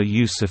Abdullah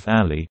Yusuf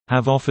Ali,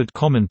 have offered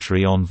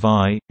commentary on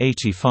Vi.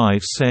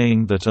 85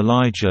 saying that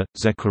Elijah,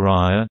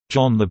 Zechariah,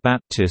 John the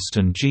Baptist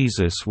and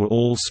Jesus were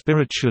all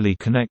spiritually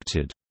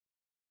connected.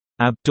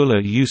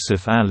 Abdullah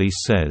Yusuf Ali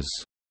says,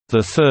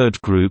 "The third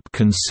group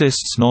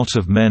consists not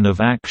of men of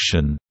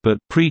action, but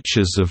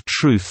preachers of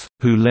truth,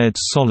 who led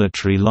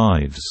solitary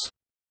lives.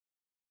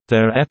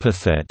 Their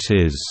epithet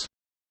is,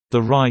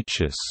 the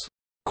righteous."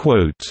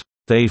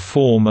 They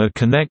form a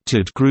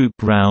connected group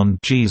round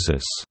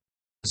Jesus.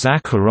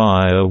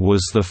 Zechariah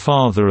was the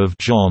father of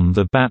John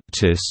the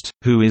Baptist,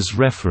 who is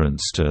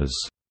referenced as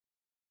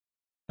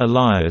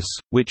Elias,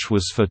 which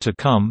was for to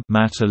come,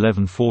 Matt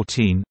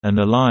 11:14, and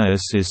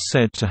Elias is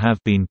said to have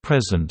been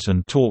present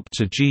and talked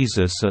to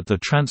Jesus at the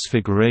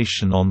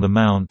Transfiguration on the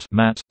Mount,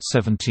 Matt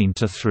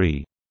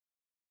 17:3.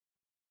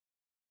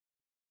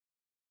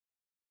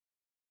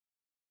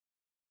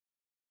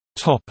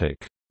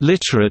 Topic: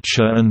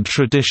 Literature and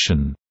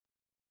tradition.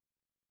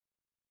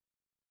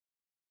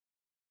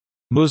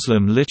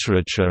 Muslim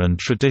literature and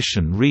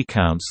tradition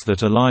recounts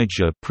that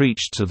Elijah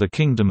preached to the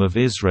kingdom of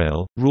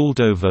Israel,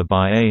 ruled over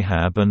by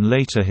Ahab and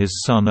later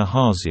his son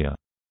Ahaziah.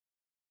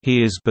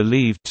 He is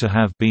believed to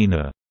have been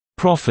a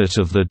prophet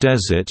of the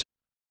desert,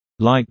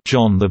 like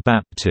John the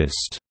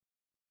Baptist.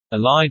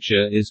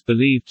 Elijah is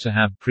believed to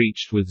have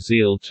preached with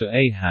zeal to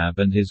Ahab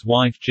and his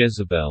wife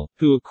Jezebel,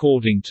 who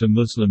according to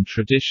Muslim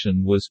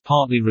tradition was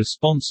partly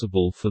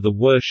responsible for the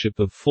worship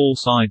of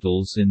false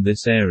idols in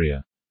this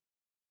area.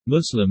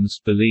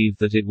 Muslims believe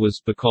that it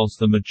was because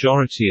the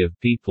majority of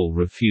people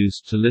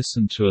refused to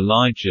listen to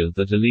Elijah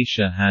that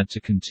Elisha had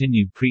to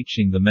continue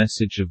preaching the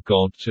message of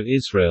God to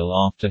Israel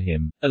after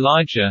him.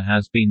 Elijah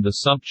has been the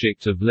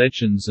subject of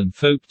legends and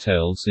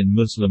folktales in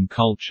Muslim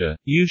culture,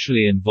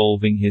 usually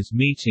involving his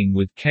meeting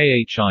with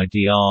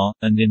Khidr,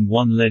 and in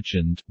one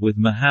legend, with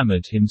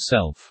Muhammad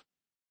himself.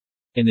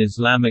 In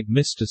Islamic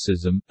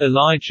mysticism,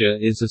 Elijah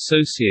is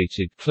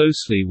associated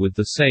closely with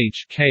the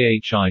sage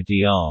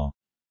Khidr.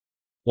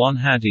 One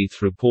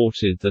hadith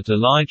reported that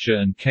Elijah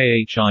and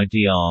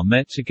Khidr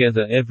met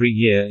together every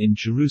year in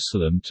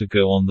Jerusalem to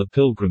go on the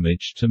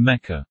pilgrimage to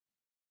Mecca.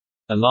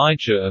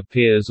 Elijah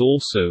appears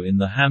also in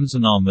the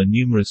Hamzanama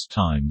numerous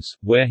times,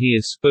 where he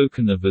is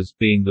spoken of as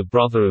being the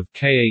brother of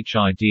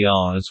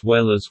Khidr as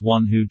well as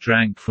one who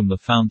drank from the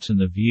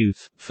fountain of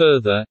youth.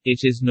 Further,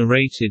 it is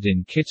narrated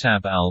in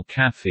Kitab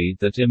al-Kafi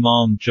that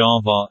Imam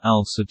Ja'far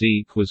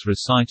al-Sadiq was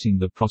reciting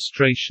the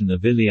prostration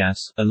of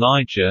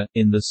Elijah,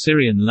 in the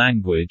Syrian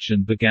language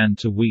and began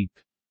to weep.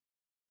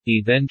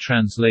 He then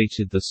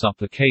translated the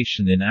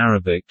supplication in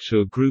Arabic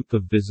to a group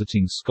of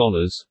visiting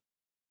scholars.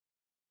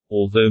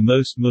 Although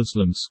most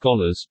Muslim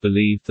scholars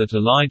believe that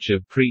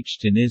Elijah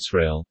preached in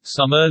Israel,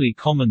 some early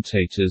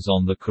commentators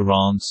on the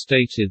Quran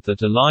stated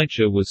that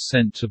Elijah was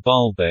sent to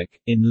Baalbek,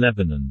 in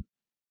Lebanon.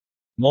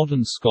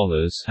 Modern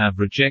scholars have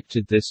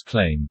rejected this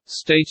claim,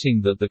 stating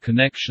that the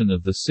connection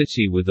of the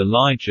city with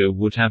Elijah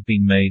would have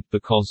been made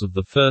because of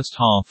the first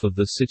half of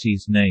the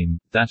city's name,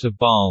 that of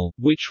Baal,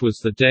 which was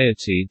the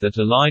deity that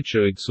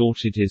Elijah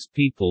exhorted his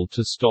people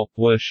to stop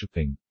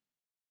worshipping.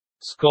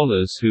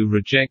 Scholars who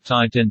reject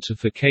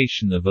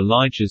identification of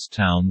Elijah's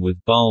town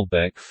with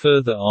Baalbek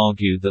further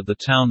argue that the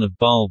town of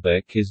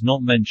Baalbek is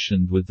not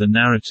mentioned with the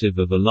narrative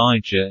of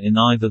Elijah in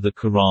either the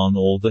Quran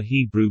or the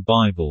Hebrew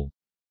Bible.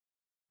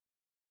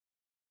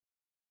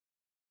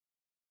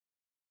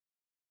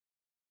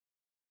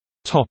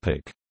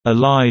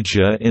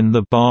 Elijah in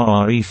the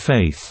Baha'i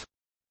faith.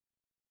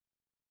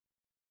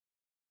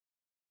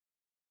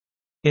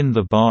 In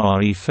the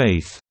Baha'i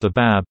faith, the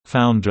Bab,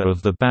 founder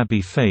of the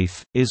Babi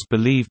faith, is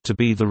believed to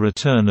be the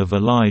return of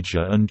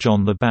Elijah and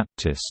John the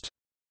Baptist.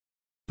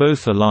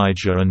 Both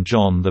Elijah and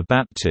John the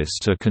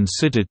Baptist are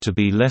considered to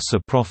be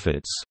lesser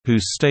prophets,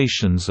 whose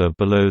stations are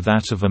below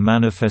that of a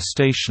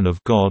manifestation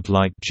of God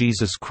like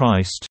Jesus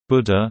Christ,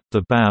 Buddha,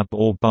 the Bab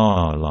or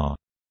Baha'u'llah.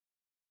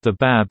 The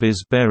Bab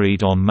is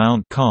buried on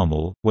Mount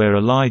Carmel, where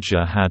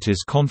Elijah had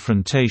his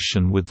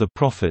confrontation with the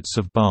prophets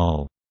of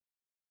Baal.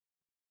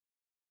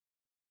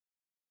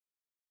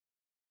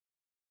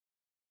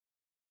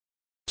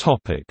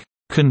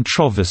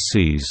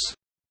 Controversies.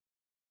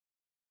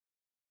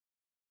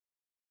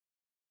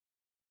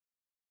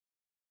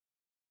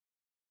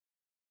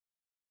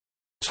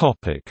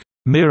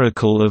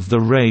 Miracle of the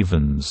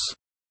ravens.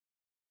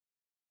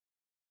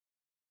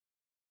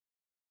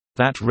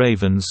 That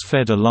ravens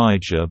fed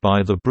Elijah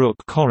by the brook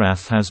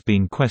Korath has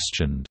been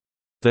questioned.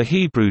 The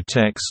Hebrew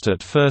text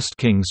at 1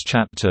 Kings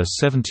chapter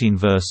 17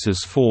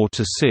 verses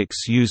 4–6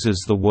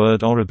 uses the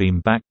word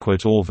orabim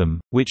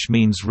which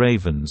means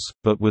ravens,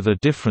 but with a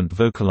different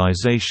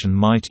vocalization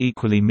might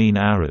equally mean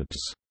Arabs.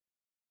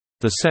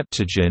 The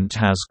Septuagint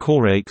has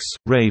korakes,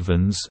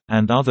 ravens,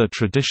 and other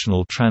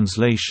traditional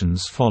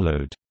translations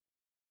followed.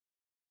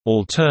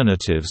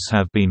 Alternatives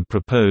have been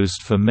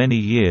proposed for many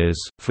years,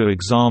 for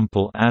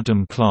example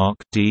Adam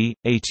Clarke d.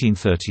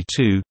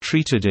 1832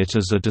 treated it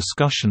as a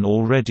discussion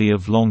already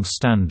of long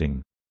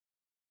standing.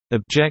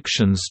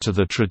 Objections to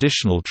the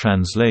traditional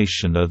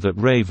translation are that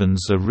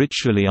ravens are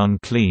ritually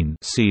unclean,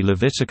 see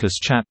Leviticus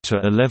chapter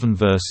 11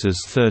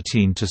 verses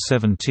 13 to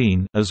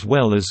 17, as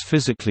well as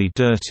physically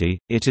dirty.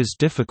 It is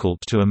difficult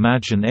to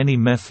imagine any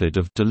method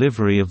of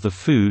delivery of the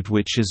food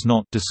which is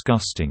not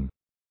disgusting.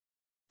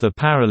 The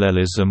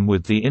parallelism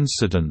with the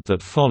incident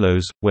that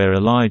follows, where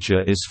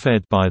Elijah is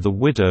fed by the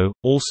widow,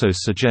 also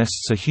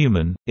suggests a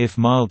human, if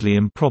mildly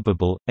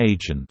improbable,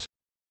 agent.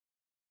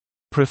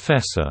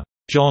 Professor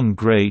John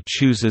Gray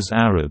chooses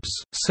Arabs,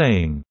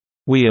 saying,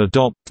 "We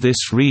adopt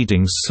this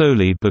reading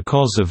solely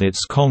because of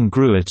its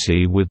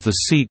congruity with the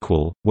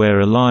sequel, where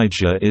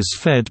Elijah is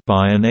fed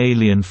by an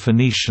alien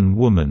Phoenician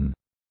woman."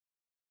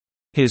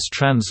 His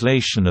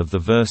translation of the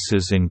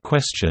verses in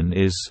question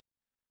is,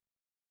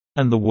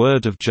 "And the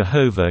word of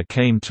Jehovah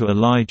came to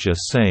Elijah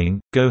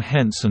saying, Go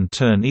hence and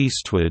turn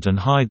eastward and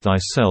hide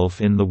thyself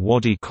in the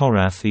Wadi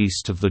Korath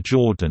east of the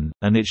Jordan,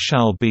 and it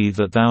shall be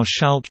that thou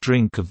shalt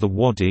drink of the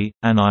wadi,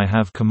 and I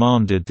have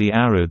commanded the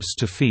Arabs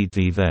to feed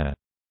thee there.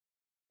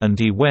 And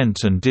he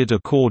went and did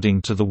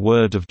according to the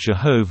word of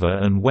Jehovah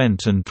and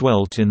went and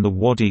dwelt in the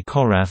Wadi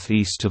Korath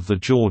east of the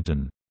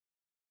Jordan.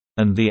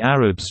 And the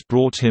Arabs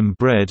brought him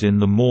bread in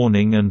the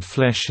morning and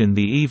flesh in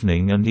the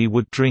evening, and he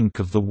would drink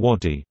of the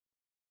wadi."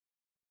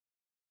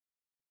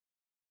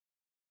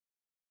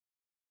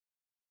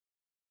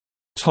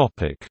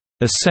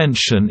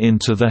 Ascension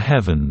into the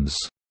heavens.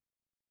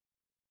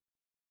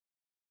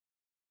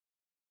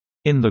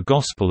 In the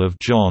Gospel of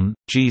John,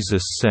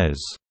 Jesus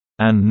says,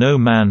 "And no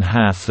man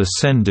hath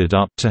ascended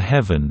up to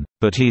heaven,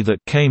 but he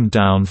that came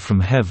down from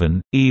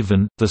heaven,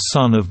 even the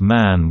Son of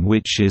Man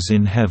which is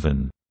in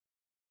heaven."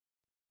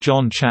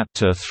 John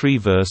chapter 3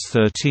 verse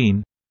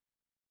 13.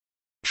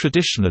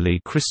 Traditionally,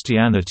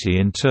 Christianity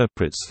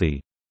interprets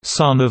the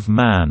Son of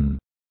Man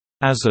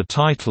as a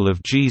title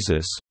of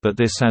Jesus, but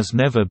this has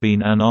never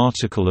been an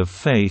article of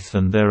faith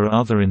and there are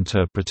other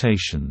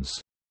interpretations.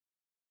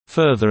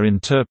 Further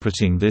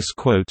interpreting this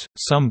quote,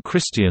 some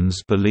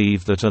Christians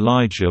believe that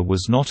Elijah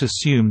was not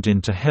assumed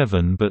into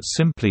heaven but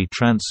simply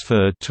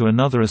transferred to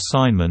another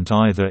assignment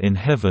either in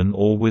heaven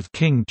or with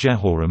King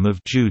Jehoram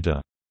of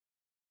Judah.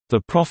 The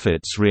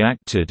prophets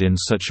reacted in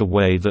such a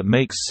way that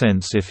makes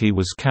sense if he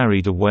was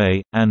carried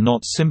away, and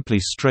not simply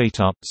straight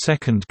up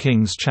 2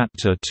 Kings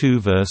chapter 2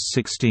 verse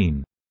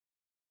 16.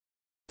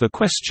 The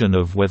question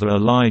of whether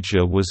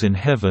Elijah was in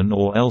heaven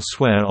or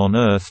elsewhere on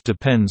earth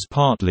depends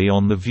partly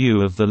on the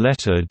view of the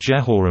letter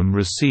Jehoram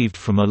received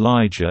from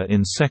Elijah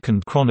in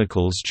 2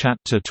 Chronicles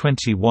chapter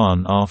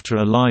 21 after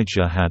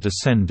Elijah had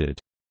ascended.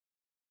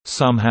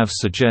 Some have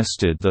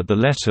suggested that the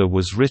letter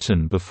was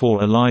written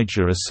before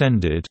Elijah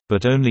ascended,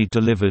 but only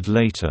delivered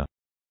later.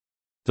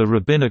 The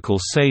rabbinical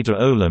Seder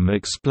Olam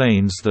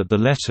explains that the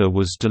letter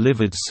was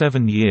delivered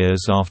 7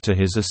 years after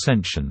his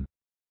ascension.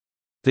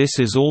 This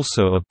is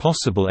also a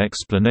possible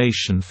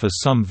explanation for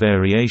some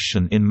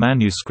variation in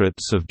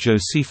manuscripts of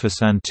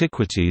Josephus'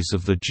 Antiquities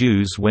of the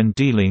Jews when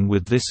dealing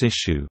with this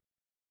issue.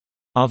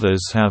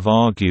 Others have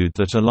argued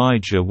that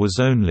Elijah was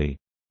only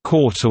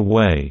caught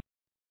away,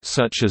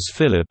 such as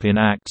Philip in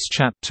Acts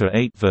chapter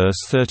 8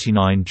 verse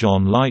 39.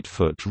 John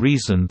Lightfoot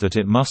reasoned that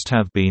it must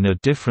have been a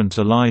different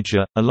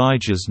Elijah.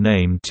 Elijah's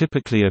name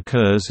typically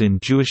occurs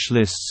in Jewish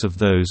lists of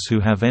those who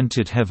have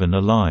entered heaven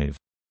alive.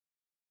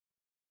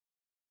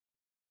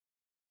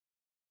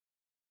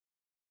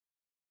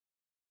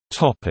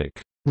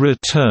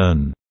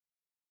 Return.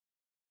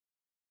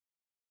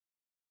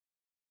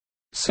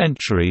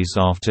 Centuries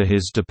after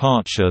his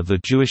departure, the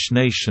Jewish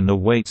nation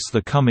awaits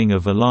the coming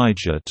of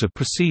Elijah to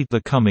precede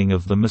the coming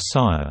of the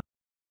Messiah.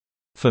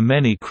 For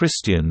many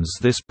Christians,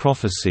 this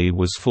prophecy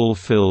was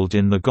fulfilled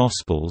in the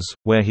Gospels,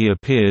 where he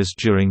appears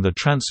during the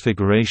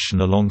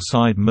Transfiguration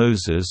alongside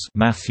Moses,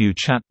 Matthew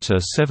chapter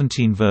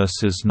 17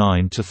 verses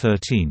 9 to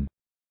 13.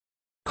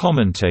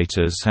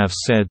 Commentators have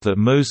said that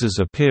Moses'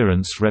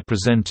 appearance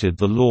represented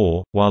the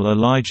law, while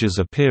Elijah's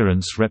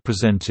appearance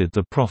represented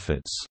the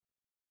prophets.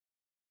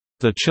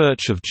 The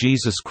Church of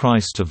Jesus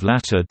Christ of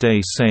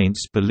Latter-day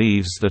Saints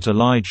believes that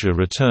Elijah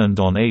returned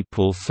on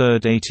April 3,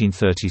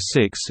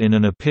 1836 in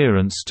an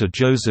appearance to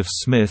Joseph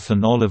Smith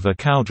and Oliver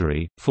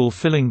Cowdery,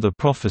 fulfilling the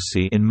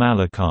prophecy in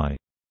Malachi.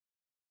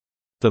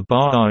 The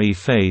Baha'i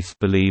faith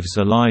believes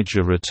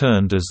Elijah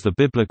returned as the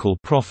biblical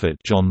prophet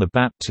John the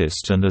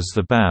Baptist and as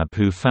the Bab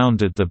who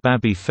founded the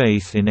Babi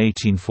faith in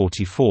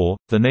 1844.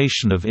 The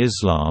Nation of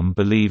Islam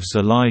believes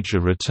Elijah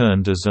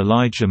returned as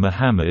Elijah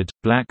Muhammad,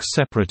 black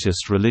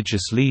separatist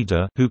religious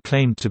leader who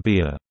claimed to be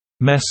a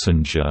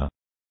messenger,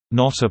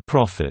 not a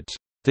prophet.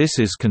 This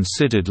is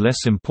considered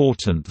less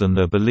important than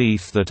the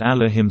belief that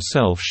Allah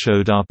himself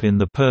showed up in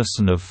the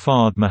person of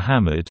Fard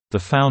Muhammad, the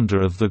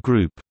founder of the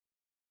group.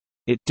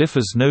 It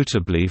differs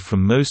notably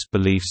from most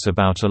beliefs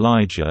about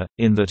Elijah,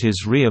 in that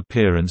his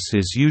reappearance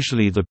is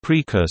usually the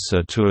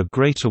precursor to a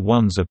greater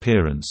one's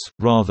appearance,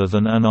 rather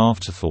than an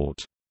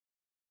afterthought.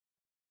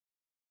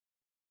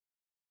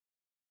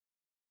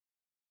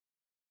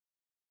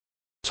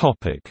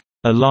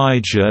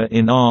 Elijah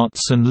in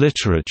arts and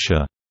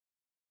literature.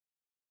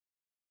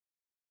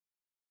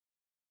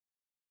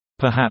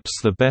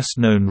 Perhaps the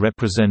best-known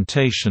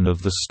representation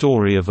of the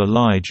story of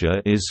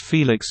Elijah is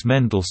Felix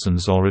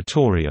Mendelssohn's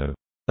oratorio,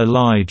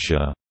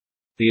 Elijah.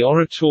 The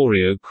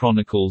oratorio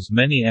chronicles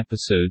many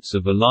episodes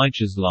of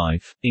Elijah's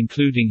life,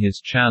 including his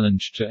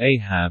challenge to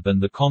Ahab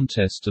and the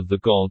contest of the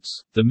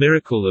gods, the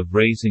miracle of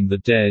raising the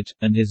dead,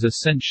 and his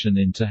ascension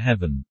into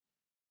heaven.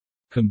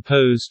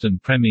 Composed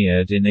and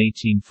premiered in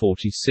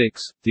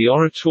 1846, the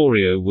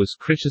oratorio was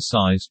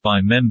criticized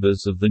by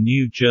members of the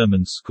New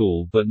German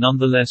School but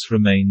nonetheless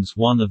remains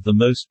one of the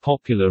most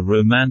popular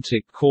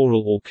Romantic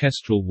choral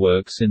orchestral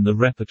works in the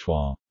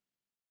repertoire.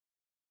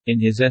 In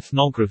his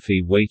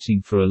ethnography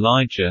Waiting for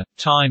Elijah,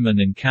 Time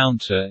and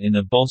Encounter in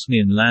a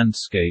Bosnian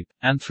Landscape,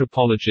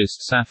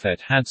 anthropologist Safet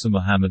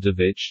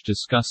Hadzamohamedovich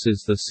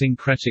discusses the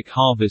syncretic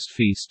harvest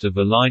feast of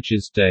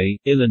Elijah's Day,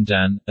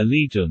 Ilandan,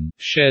 Alidun,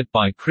 shared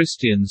by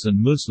Christians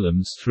and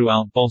Muslims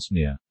throughout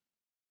Bosnia.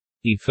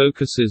 He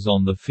focuses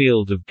on the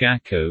field of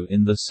Gacko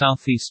in the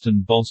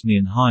southeastern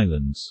Bosnian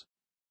highlands.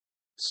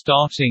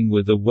 Starting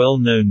with a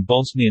well-known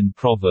Bosnian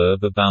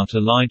proverb about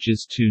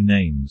Elijah's two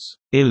names,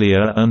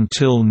 Ilya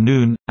until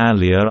noon,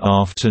 Alia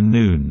after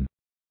noon.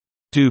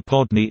 Du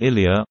podni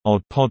Ilya,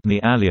 od podni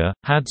Alia.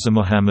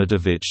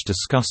 Hadzamohamedovich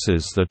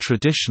discusses the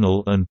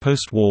traditional and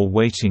post-war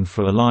waiting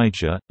for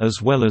Elijah,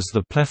 as well as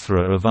the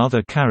plethora of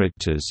other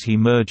characters he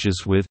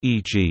merges with,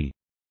 e.g.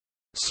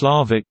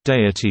 Slavic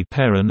deity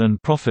Perun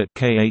and prophet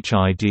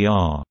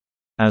Khidr.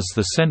 As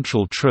the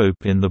central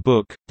trope in the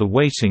book, the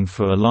waiting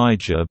for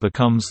Elijah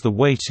becomes the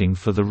waiting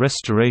for the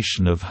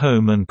restoration of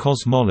home and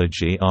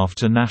cosmology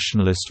after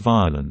nationalist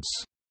violence.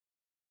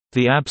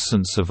 The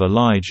absence of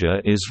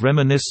Elijah is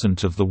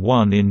reminiscent of the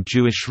one in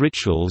Jewish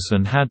rituals,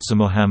 and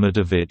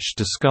Hadzamohamedovich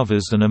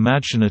discovers an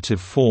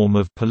imaginative form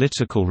of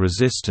political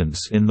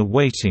resistance in the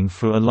waiting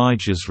for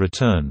Elijah's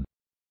return.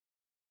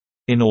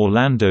 In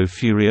Orlando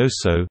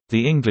Furioso,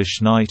 the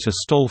English knight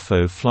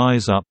Astolfo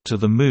flies up to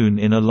the moon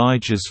in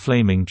Elijah's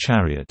flaming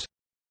chariot.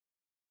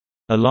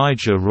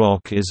 Elijah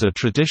Rock is a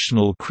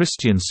traditional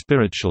Christian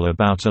spiritual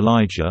about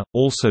Elijah,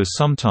 also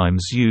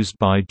sometimes used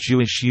by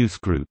Jewish youth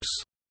groups.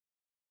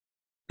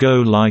 Go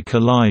Like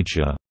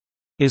Elijah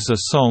is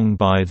a song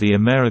by the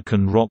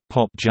American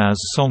rock-pop-jazz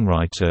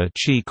songwriter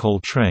Chi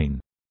Coltrane.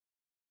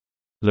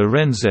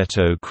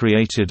 Lorenzetto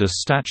created a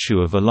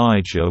statue of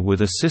Elijah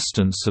with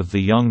assistance of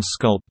the young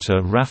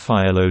sculptor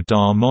Raffaello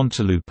da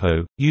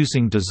Montelupo,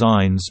 using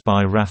designs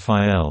by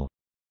Raphael.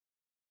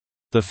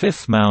 The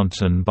Fifth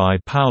Mountain by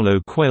Paulo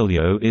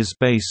Coelho is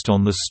based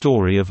on the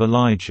story of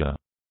Elijah.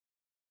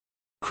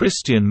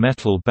 Christian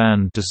metal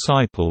band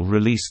Disciple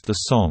released the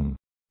song,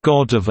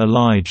 "God of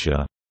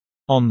Elijah",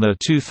 on their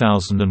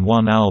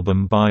 2001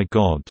 album By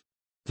God.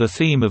 The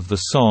theme of the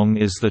song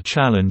is the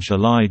challenge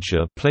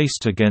Elijah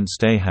placed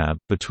against Ahab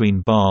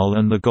between Baal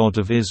and the God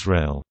of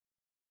Israel.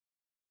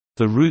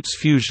 The Roots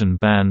fusion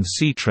band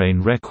C-Train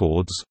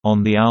Records,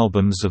 on the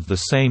albums of the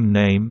same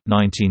name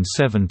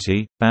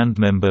 1970,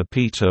 bandmember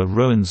Peter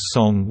Rowan's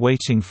song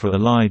Waiting for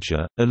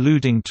Elijah,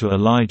 alluding to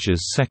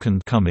Elijah's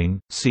second coming,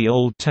 see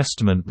Old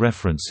Testament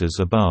references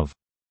above.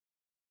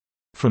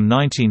 From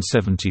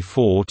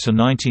 1974 to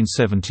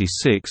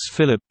 1976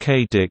 Philip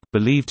K. Dick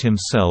believed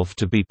himself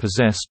to be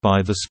possessed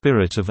by the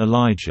spirit of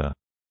Elijah.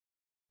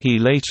 He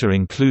later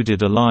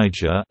included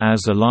Elijah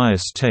as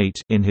Elias Tate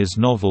in his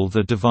novel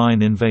The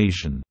Divine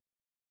Invasion.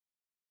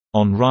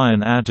 On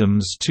Ryan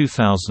Adams'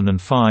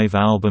 2005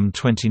 album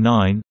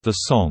 29, the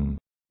song,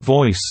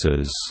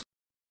 "Voices",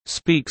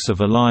 speaks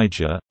of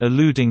Elijah,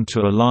 alluding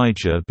to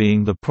Elijah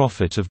being the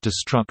prophet of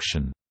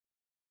destruction.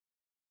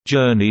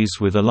 Journeys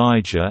with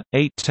Elijah,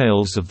 8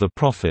 Tales of the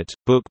Prophet,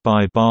 book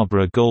by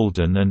Barbara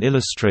Golden and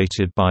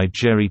illustrated by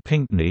Jerry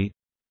Pinkney.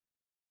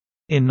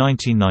 In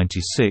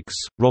 1996,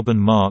 Robin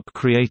Mark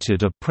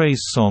created a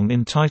praise song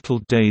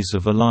entitled Days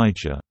of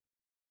Elijah.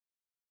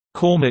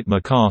 Cormac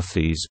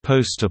McCarthy's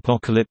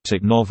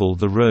post-apocalyptic novel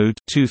The Road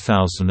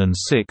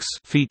 2006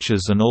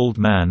 features an old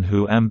man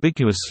who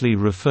ambiguously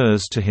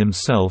refers to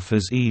himself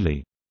as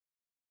Eli.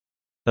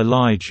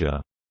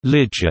 Elijah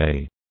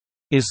Lijay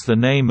is the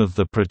name of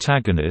the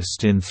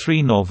protagonist in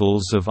 3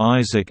 novels of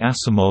Isaac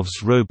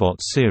Asimov's Robot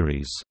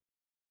series.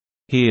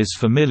 He is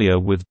familiar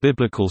with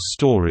biblical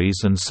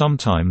stories and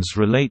sometimes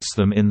relates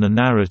them in the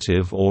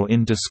narrative or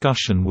in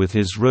discussion with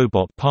his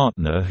robot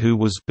partner, who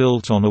was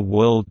built on a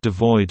world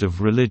devoid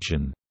of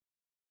religion.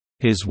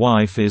 His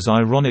wife is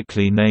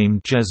ironically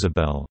named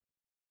Jezebel.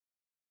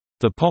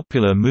 The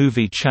popular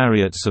movie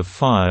Chariots of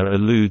Fire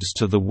alludes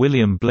to the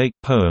William Blake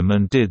poem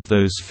And Did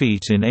Those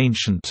Feet in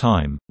Ancient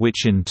Time,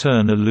 which in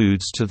turn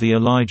alludes to the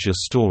Elijah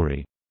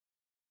story.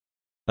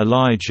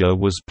 Elijah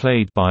was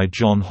played by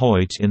John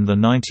Hoyt in the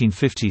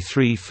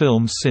 1953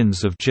 film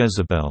Sins of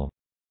Jezebel.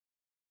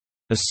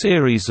 A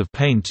series of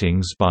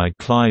paintings by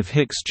Clive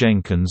Hicks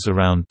Jenkins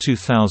around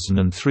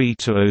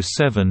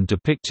 2003–07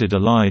 depicted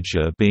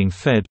Elijah being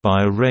fed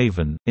by a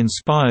raven,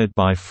 inspired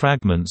by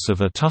fragments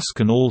of a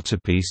Tuscan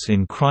altarpiece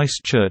in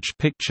Christ Church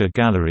Picture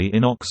Gallery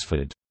in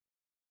Oxford.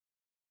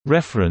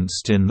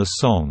 referenced in the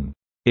song,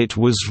 "It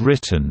Was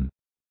Written"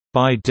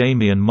 by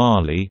Damian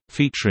Marley,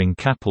 featuring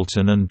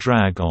Capleton and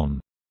Drag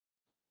On.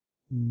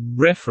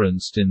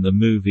 Referenced in the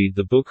movie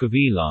The Book of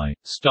Eli,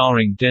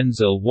 starring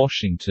Denzel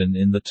Washington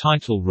in the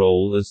title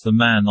role as the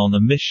man on a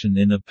mission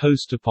in a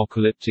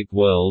post-apocalyptic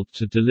world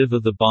to deliver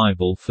the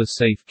Bible for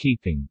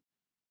safekeeping.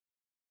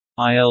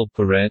 I.L.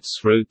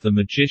 Peretz wrote The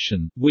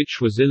Magician, which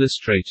was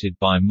illustrated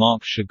by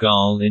Marc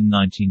Chagall in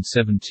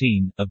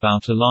 1917,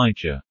 about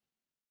Elijah.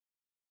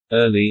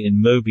 Early in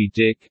Moby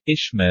Dick,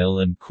 Ishmael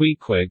and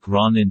Queequeg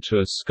run into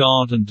a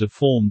scarred and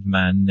deformed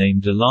man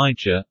named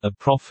Elijah, a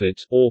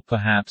prophet, or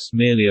perhaps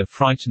merely a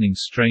frightening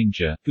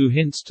stranger, who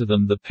hints to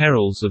them the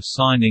perils of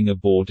signing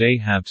aboard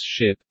Ahab's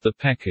ship, the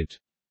Pequod.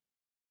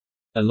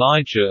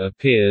 Elijah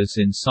appears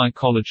in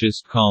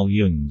psychologist Carl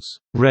Jung's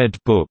Red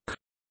Book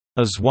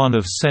as one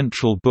of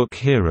central book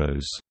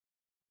heroes.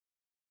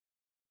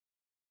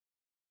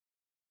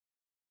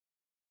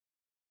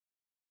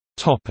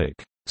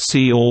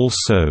 See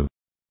also: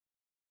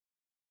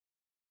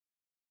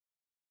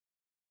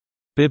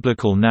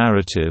 Biblical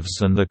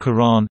narratives and the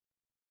Quran,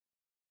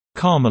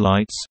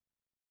 Carmelites,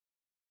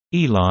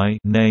 Eli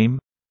name,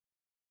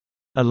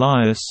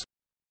 Elias,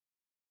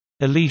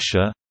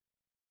 Elisha,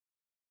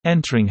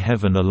 Entering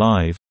Heaven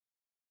Alive,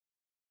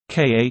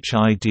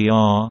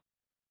 Khidr,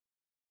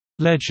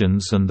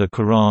 Legends and the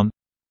Quran,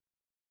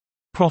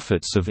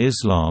 Prophets of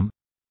Islam,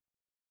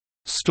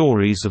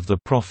 Stories of the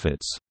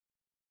Prophets,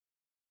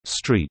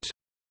 Street.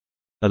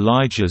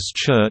 Elijah's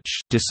Church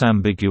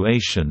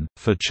disambiguation,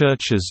 for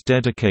churches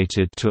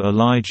dedicated to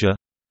Elijah,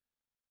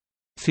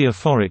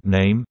 Theophoric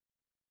name,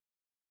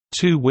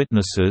 Two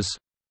Witnesses.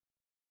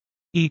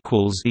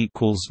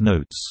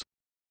 Notes